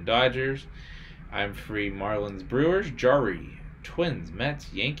 Beeson Dodgers, I'm Free Marlins Brewers, Jari Twins,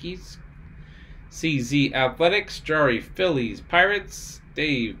 Mets, Yankees, CZ Athletics, Jari Phillies, Pirates,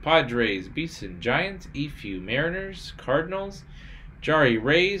 Dave Padres, Beeson Giants, Efu Mariners, Cardinals, Jari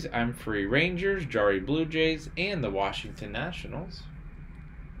Rays, I'm Free Rangers, Jari Blue Jays, and the Washington Nationals.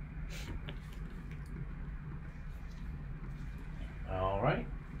 All right.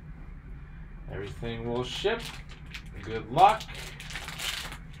 Everything will ship. Good luck.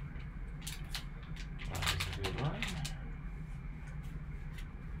 That was a good one.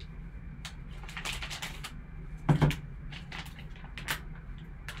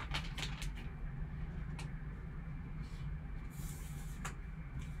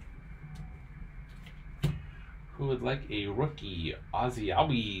 Who would like a rookie? Ozzy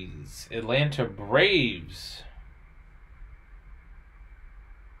Albies, Atlanta Braves.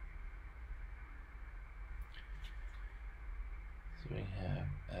 So we have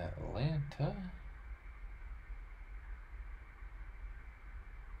Atlanta.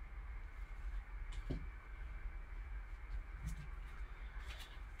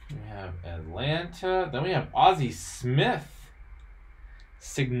 We have Atlanta. Then we have Ozzie Smith.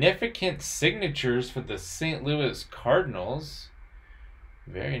 Significant signatures for the St. Louis Cardinals.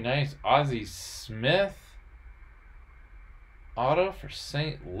 Very nice. Ozzie Smith auto for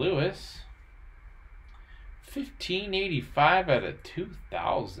St. Louis. 1585 out of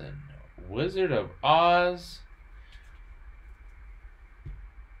 2000. Wizard of Oz.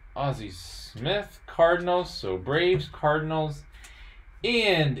 Ozzie Smith, Cardinals. So Braves, Cardinals.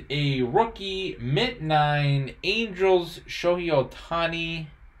 And a rookie, Mint 9, Angels, Shohei Ohtani,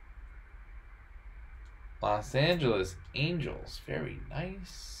 Los Angeles Angels. Very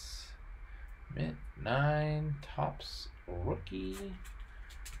nice. Mint 9, Topps rookie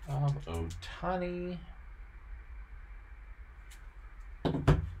of Ohtani.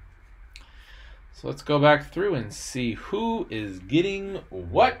 So let's go back through and see who is getting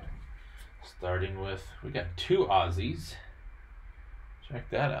what. Starting with, we got 2 Aussies.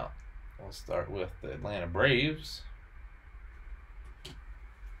 Check that out. We'll start with the Atlanta Braves.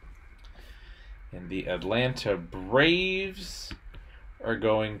 And the Atlanta Braves are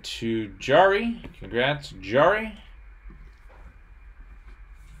going to Jari. Congrats, Jari.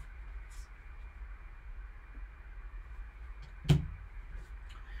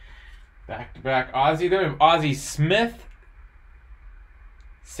 Back-to-back Ozzy. Then we have Ozzie Smith.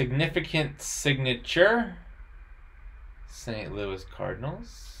 Significant signature. St. Louis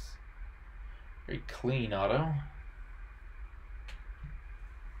Cardinals. Very clean auto.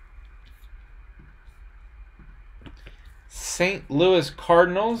 St. Louis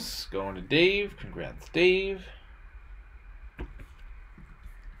Cardinals going to Dave. Congrats, Dave.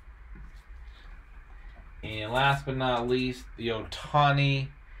 And last but not least, the Ohtani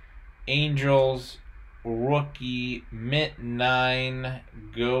Angels rookie mint 9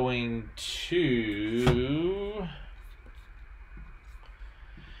 going to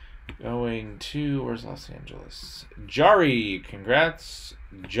where's Los Angeles? Jari. Congrats,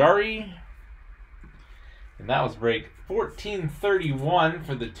 Jari. And that was break 1431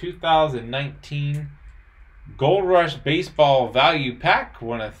 for the 2019 Gold Rush Baseball Value Pack.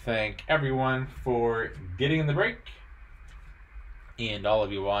 Want to thank everyone for getting in the break. And all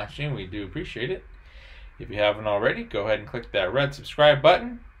of you watching, we do appreciate it. If you haven't already, go ahead and click that red subscribe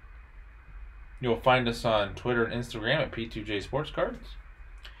button. You'll find us on Twitter and Instagram at P2J Sports Cards.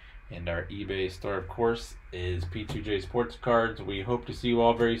 And our eBay store, of course, is P2J Sports Cards. We hope to see you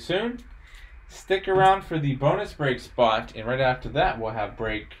all very soon. Stick around for the bonus break spot, and right after that, we'll have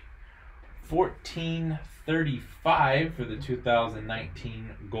break 1435 for the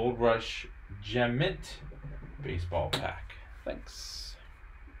 2019 Gold Rush Gem Mint Baseball Pack. Thanks.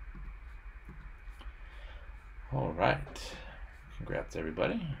 All right. Congrats,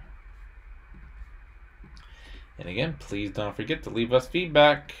 everybody. And again, please don't forget to leave us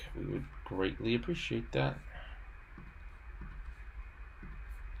feedback. We would greatly appreciate that.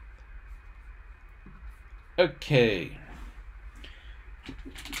 Okay.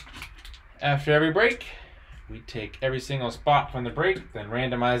 After every break, we take every single spot from the break, then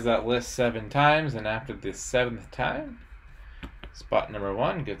randomize that list 7 times, and after the 7th time, spot number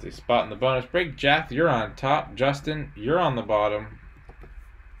 1 gets a spot in the bonus break. Jeff, you're on top. Justin, you're on the bottom.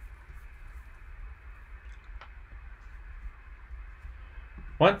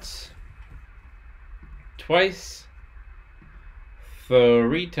 Once, twice,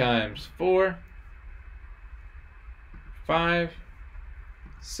 3 times, 4, 5,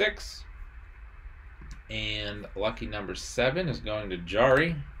 6, and lucky number 7 is going to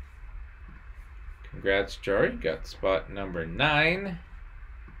Jari. Congrats, Jari. Got spot number 9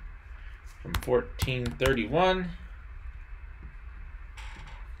 from 1431.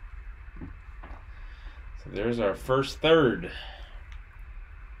 So there's our first third.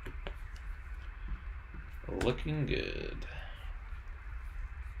 Looking good.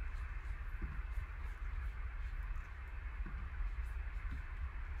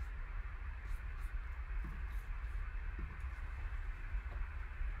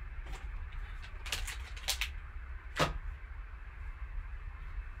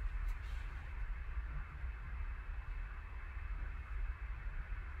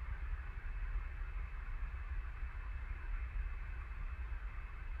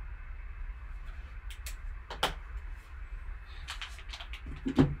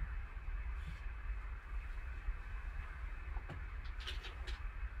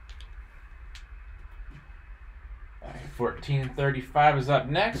 All right, 1435 is up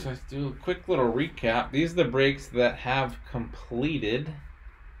next. Let's do a quick little recap. These are the breaks that have completed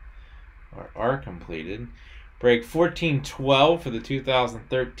or are completed. Break 1412 for the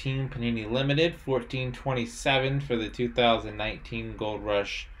 2013 Panini Limited, 1427 for the 2019 Gold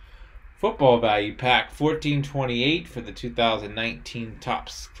Rush Football Value Pack, 1428 for the 2019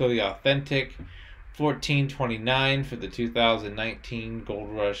 Topps Clearly Authentic, 1429 for the 2019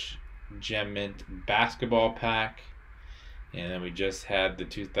 Gold Rush Gem Mint Basketball Pack, and then we just had the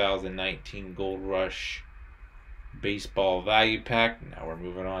 2019 Gold Rush Baseball Value Pack. Now we're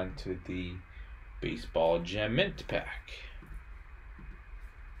moving on to the Baseball Gem Mint Pack.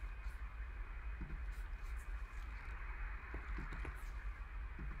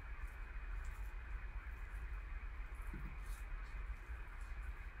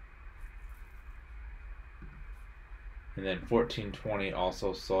 And then 1420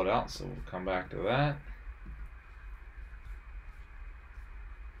 also sold out, so we'll come back to that.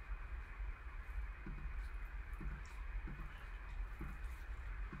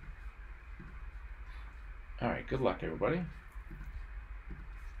 All right, good luck, everybody.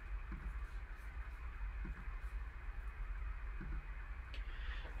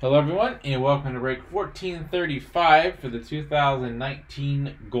 Hello, everyone, and welcome to break 1435 for the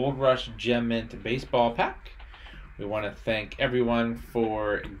 2019 Gold Rush Gem Mint Baseball Pack. We want to thank everyone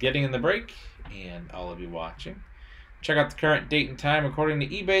for getting in the break and all of you watching. Check out the current date and time. According to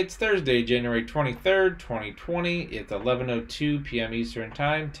eBay, it's Thursday, January 23rd, 2020. It's 11:02 p.m. Eastern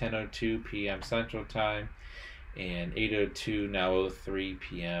Time, 10:02 p.m. Central Time, and 8:02 now 03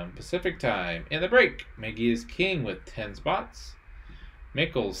 p.m. Pacific Time. In the break, Miggy is king with 10 spots.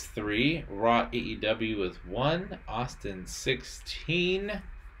 Mickles 3, Raw AEW with 1, Austin 16,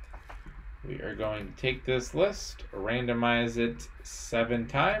 We are going to take this list, randomize it 7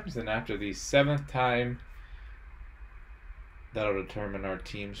 times, and after the 7th time, that'll determine our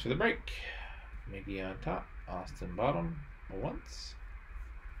teams for the break. Miggy on top, Austin bottom, once,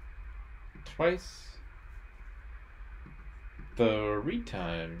 twice, 3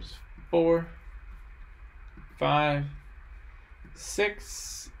 times, 4, 5,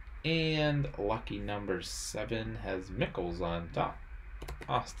 6, and lucky number 7 has Mickles on top,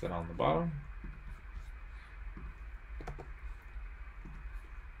 Austin on the bottom.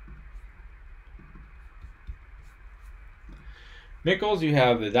 Mickles, you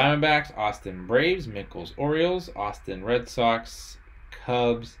have the Diamondbacks, Austin Braves, Mickles Orioles, Austin Red Sox,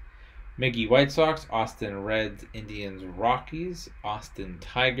 Cubs, Miggy White Sox, Austin Reds, Indians, Rockies, Austin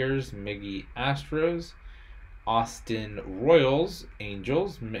Tigers, Miggy Astros, Austin Royals,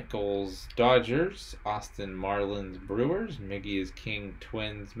 Angels, Mickles Dodgers, Austin Marlins, Brewers, Miggy is King,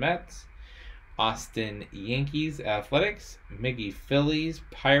 Twins, Mets, Austin Yankees, Athletics, Miggy Phillies,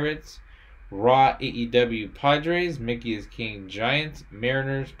 Pirates, Raw AEW Padres, Miggy is King, Giants,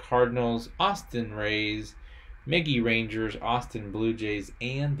 Mariners, Cardinals, Austin Rays, Miggy Rangers, Austin Blue Jays,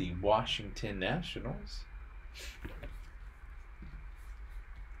 and the Washington Nationals.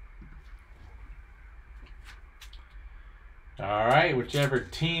 Alright, whichever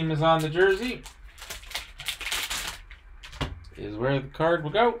team is on the jersey is where the card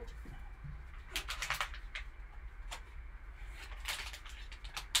will go.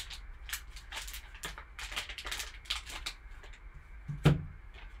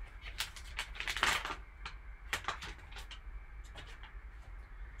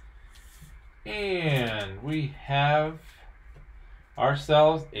 And we have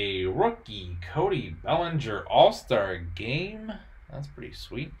ourselves a rookie Cody Bellinger All-Star Game. That's pretty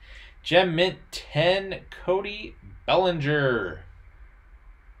sweet. Gem Mint 10 Cody Bellinger.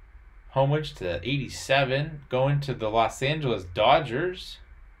 Homage to 87. Going to the Los Angeles Dodgers.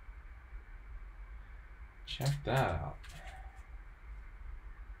 Check that out.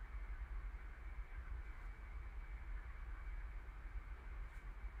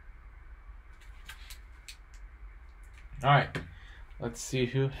 All right, let's see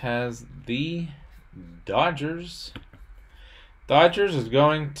who has the Dodgers. Dodgers is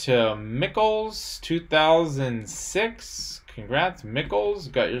going to Mickles, 2006. Congrats, Mickles.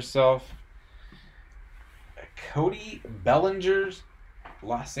 Got yourself a Cody Bellinger's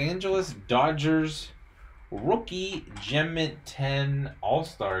Los Angeles Dodgers rookie Gem Mint 10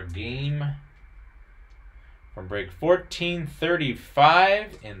 All-Star Game. From break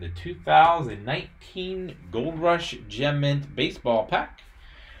 1435 in the 2019 Gold Rush Gem Mint Baseball Pack.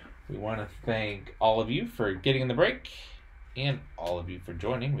 We want to thank all of you for getting in the break and all of you for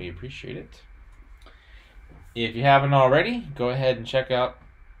joining. We appreciate it. If you haven't already, go ahead and check out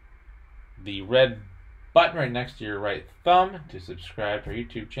the red button right next to your right thumb to subscribe to our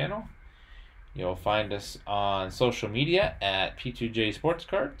YouTube channel. You'll find us on social media at P2J Sports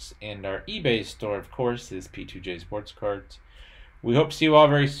Cards, and our eBay store, of course, is P2J Sports Cards. We hope to see you all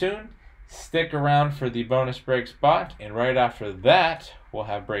very soon. Stick around for the bonus break spot, and right after that, we'll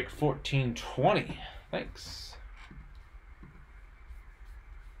have break 1420. Thanks.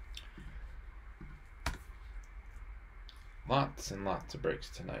 Lots and lots of breaks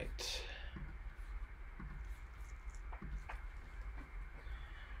tonight.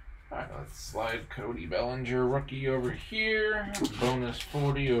 Alright, let's slide Cody Bellinger rookie over here. Bonus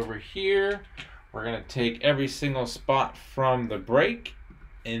 40 over here. We're going to take every single spot from the break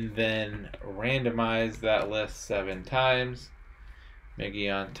and then randomize that list 7 times.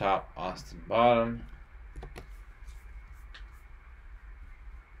 Miggy on top, Austin bottom.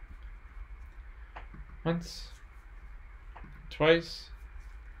 Once, twice,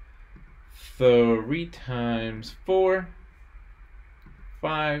 3 times, 4,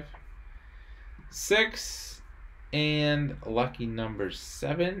 5, 6, and lucky number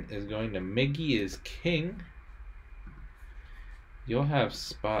 7 is going to Miggy is King. You'll have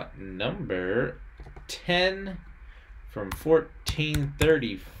spot number 10 from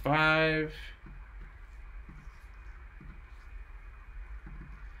 1435.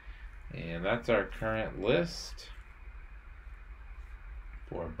 And that's our current list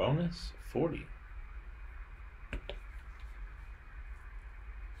for bonus 40.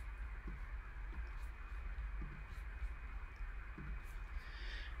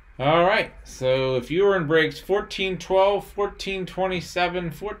 All right, so if you were in breaks 1412, 1427,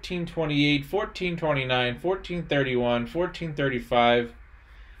 1428, 1429, 1431, 1435,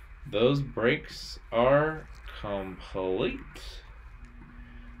 those breaks are complete.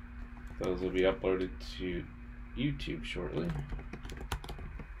 Those will be uploaded to YouTube shortly.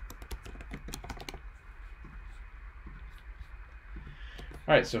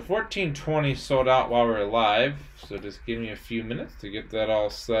 Alright, so 1420 sold out while we were live, so just give me a few minutes to get that all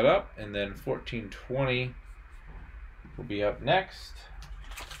set up, and then 1420 will be up next.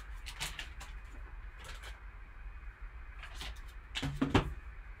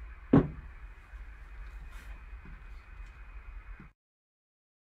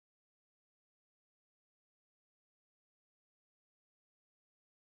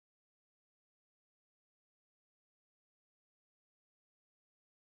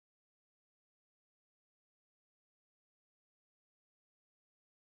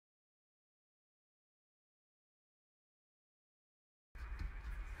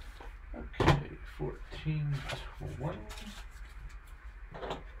 Okay, 1420.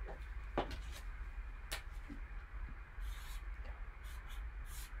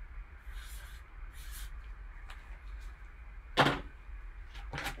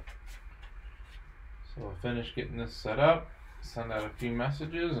 So we'll finish getting this set up, send out a few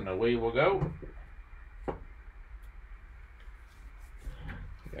messages, and away we'll go. We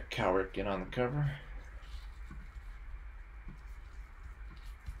got Cowrick on the cover.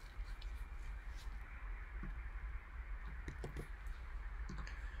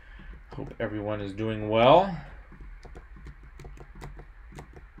 Hope everyone is doing well.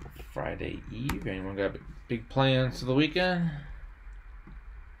 Friday Eve. Anyone got big plans for the weekend?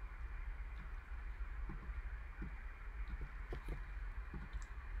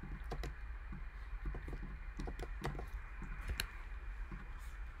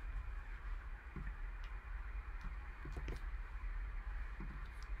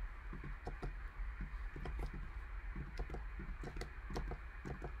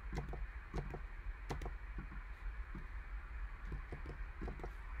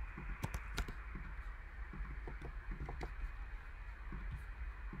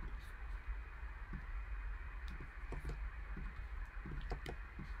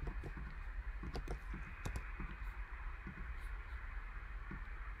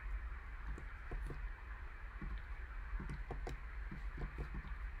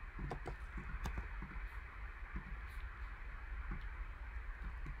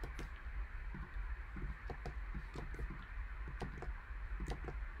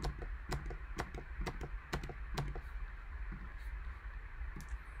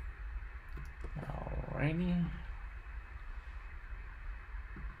 Alrighty.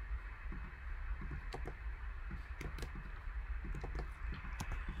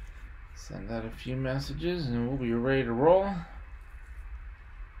 Send out a few messages and we'll be ready to roll.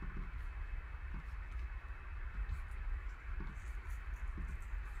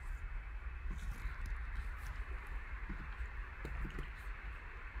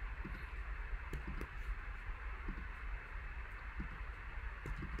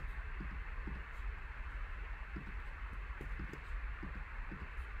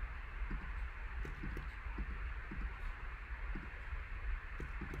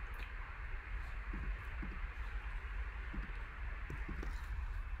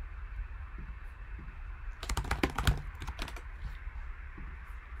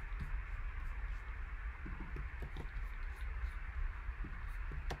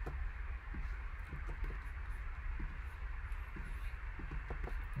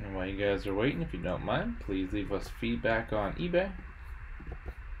 And while you guys are waiting, if you don't mind, please leave us feedback on eBay.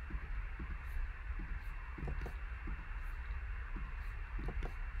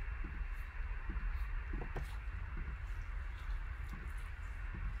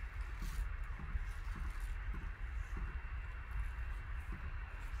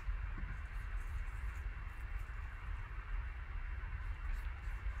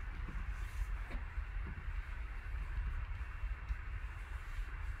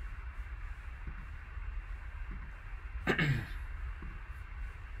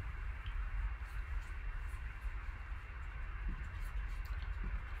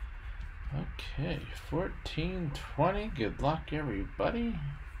 Okay, 1420. Good luck, everybody.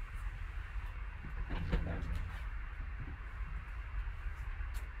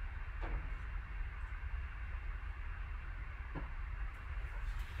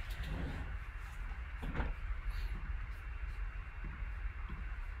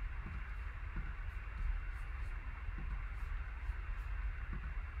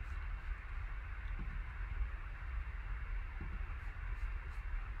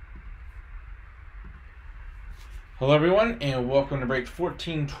 Hello everyone, and welcome to break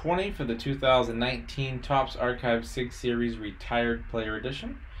 1420 for the 2019 Topps Archive 6 Series Retired Player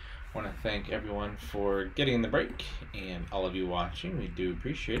Edition. I want to thank everyone for getting in the break, and all of you watching, we do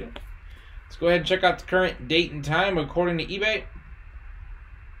appreciate it. Let's go ahead and check out the current date and time according to eBay.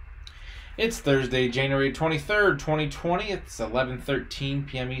 It's Thursday, January 23rd, 2020. It's 11:13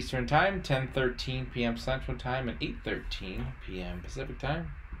 p.m. Eastern Time, 10:13 p.m. Central Time, and 8:13 p.m. Pacific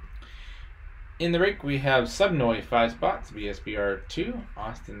Time. In the break, we have Subnoy 5 spots, BSBR 2,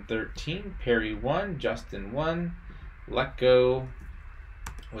 Austin 13, Perry 1, Justin 1, Let Go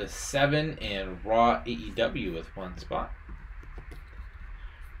with 7, and Raw AEW with 1 spot.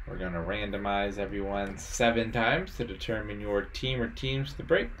 We're going to randomize everyone 7 times to determine your team or teams to the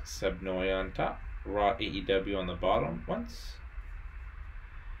break. Subnoy on top, Raw AEW on the bottom once,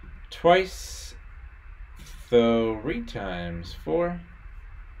 twice, 3 times, 4,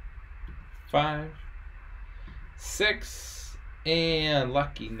 5, 6, and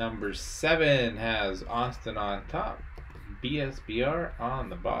lucky number 7 has Austin on top, BSBR on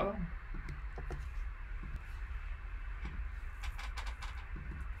the bottom.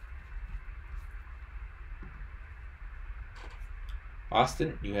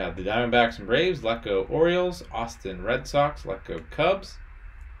 Austin, you have the Diamondbacks and Braves, Let Go Orioles, Austin Red Sox, Let Go Cubs,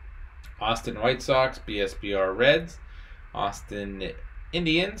 Austin White Sox, BSBR Reds, Austin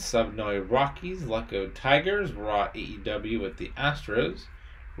Indians, Subnoy Rockies, Let Go Tigers, Raw AEW with the Astros,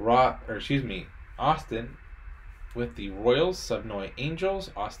 Austin with the Royals, Subnoy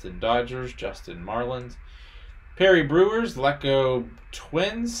Angels, Austin Dodgers, Justin Marlins, Perry Brewers, Let Go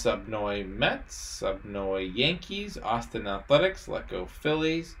Twins, Subnoy Mets, Subnoy Yankees, Austin Athletics, Let Go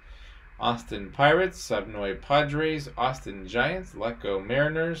Phillies, Austin Pirates, Subnoy Padres, Austin Giants, Let Go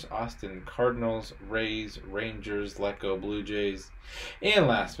Mariners, Austin Cardinals, Rays, Rangers, Let Go Blue Jays, and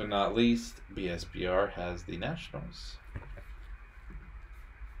last but not least, BSBR has the Nationals.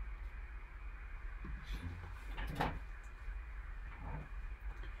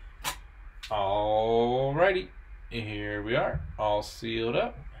 Alrighty, here we are, all sealed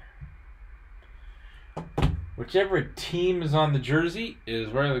up. Whichever team is on the jersey is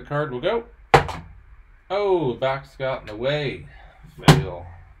where the card will go. Oh, the back's got in the way. Fail.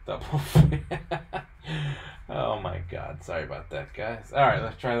 Double fail. Oh my god, sorry about that, guys. Alright,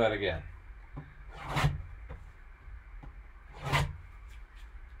 let's try that again.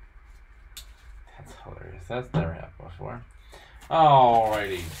 That's hilarious. That's never happened before.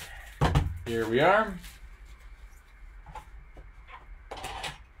 Alrighty. Here we are.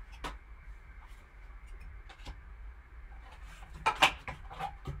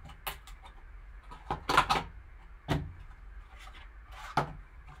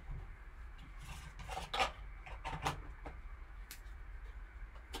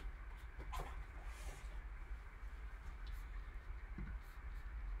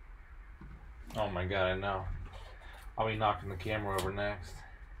 Oh my god, I know. I'll be knocking the camera over next.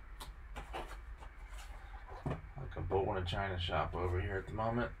 Like a bull in a china shop over here at the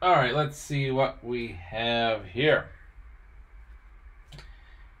moment. Alright, let's see what we have here.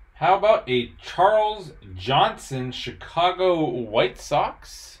 How about a Charles Johnson Chicago White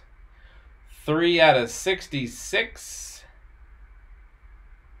Sox? 3 out of 66.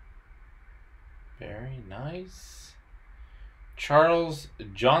 Very nice. Charles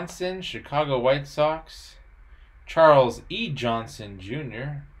Johnson, Chicago White Sox. Charles E. Johnson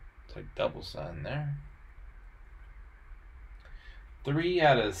Jr. It's like double sign there. 3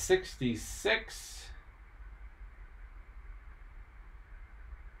 out of 66.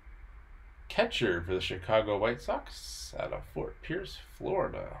 Catcher for the Chicago White Sox out of Fort Pierce,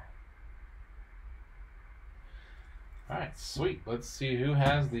 Florida. Alright, sweet. Let's see who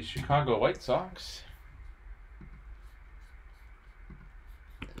has the Chicago White Sox.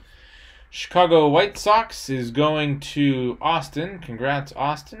 Chicago White Sox is going to Austin. Congrats,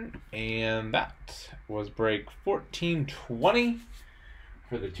 Austin. And that was break 1420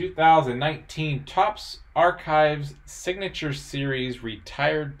 for the 2019 Topps Archives Signature Series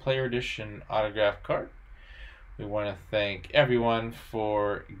Retired Player Edition autograph card. We want to thank everyone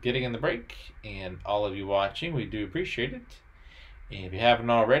for getting in the break and all of you watching. We do appreciate it. And if you haven't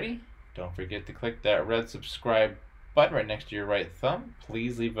already, don't forget to click that red subscribe button right next to your right thumb.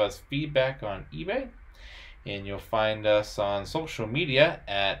 Please leave us feedback on eBay, and you'll find us on social media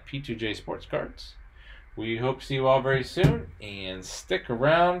at P2J Sports Cards. We hope to see you all very soon, and stick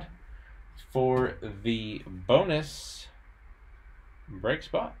around for the bonus break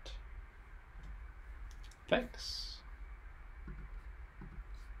spot. Thanks.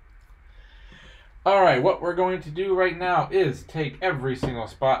 Alright, what we're going to do right now is take every single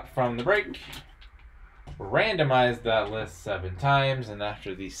spot from the break, randomize that list 7 times, and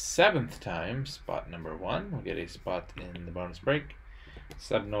after the 7th time, spot number 1 will get a spot in the bonus break.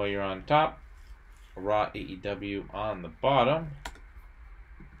 Subnoy, you're on top, Raw AEW on the bottom,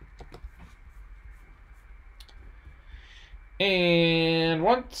 and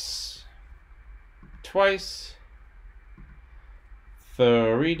once, twice.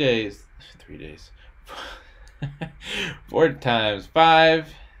 3 days. 3 days. 4 times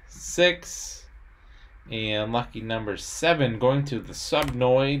 5, 6, and lucky number 7 going to the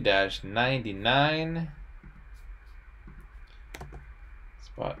Subnoy-99.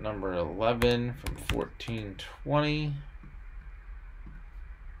 Spot number 11 from 1420.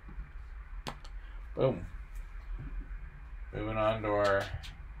 Boom. Moving on to our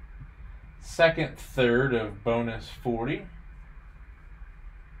second third of bonus 40.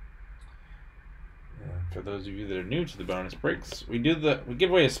 And for those of you that are new to the bonus breaks, we give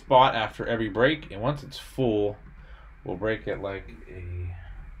away a spot after every break, and once it's full, we'll break it like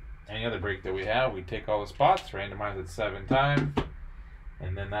any other break that we have. We take all the spots, randomize it 7 times,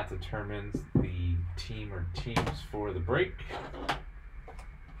 and then that determines the team or teams for the break.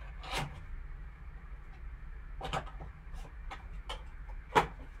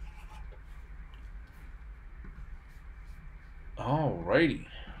 Alrighty.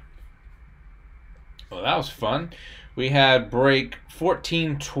 Well, that was fun. We had break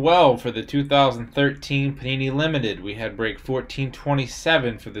 1412 for the 2013 Panini Limited. We had break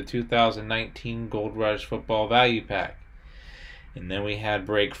 1427 for the 2019 Gold Rush Football Value Pack. And then we had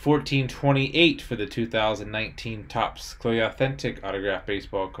break 1428 for the 2019 Topps Clay Authentic Autograph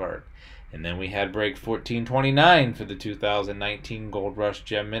Baseball Card. And then we had break 1429 for the 2019 Gold Rush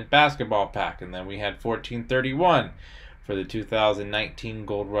Gem Mint Basketball Pack. And then we had 1431 for the 2019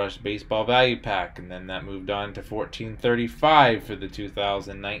 Gold Rush Baseball Value Pack, and then that moved on to 1435 for the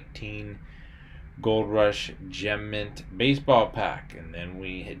 2019 Gold Rush Gem Mint Baseball Pack, and then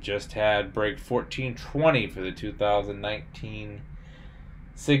we had just had break 1420 for the 2019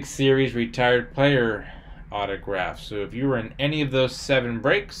 SIG Series Retired Player Autograph. So if you were in any of those 7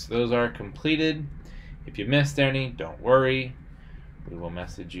 breaks, those are completed. If you missed any, don't worry. We will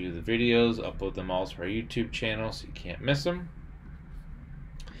message you the videos, upload them all to our YouTube channel so you can't miss them.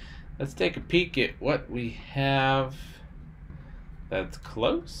 Let's take a peek at what we have that's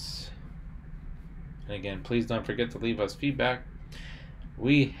close. And again, please don't forget to leave us feedback.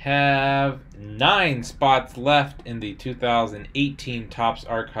 We have 9 spots left in the 2018 Topps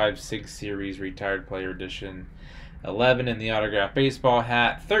Archive SIG Series Retired Player Edition. 11 in the Autograph Baseball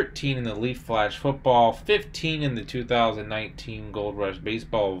Hat, 13 in the Leaf Flash Football, 15 in the 2019 Gold Rush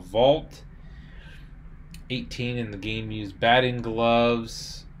Baseball Vault, 18 in the Game Used Batting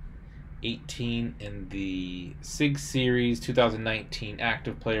Gloves, 18 in the SIG Series 2019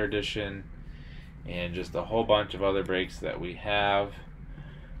 Active Player Edition, and just a whole bunch of other breaks that we have.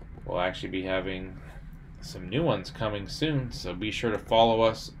 We'll actually be having some new ones coming soon, so be sure to follow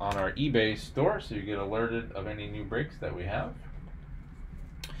us on our eBay store so you get alerted of any new breaks that we have.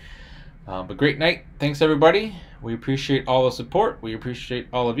 But great night. Thanks everybody. We appreciate all the support. We appreciate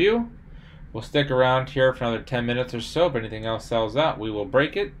all of you. We'll stick around here for another 10 minutes or so. If anything else sells out, we will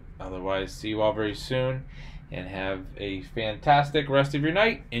break it. Otherwise, see you all very soon, and have a fantastic rest of your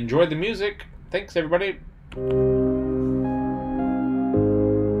night. Enjoy the music. Thanks everybody.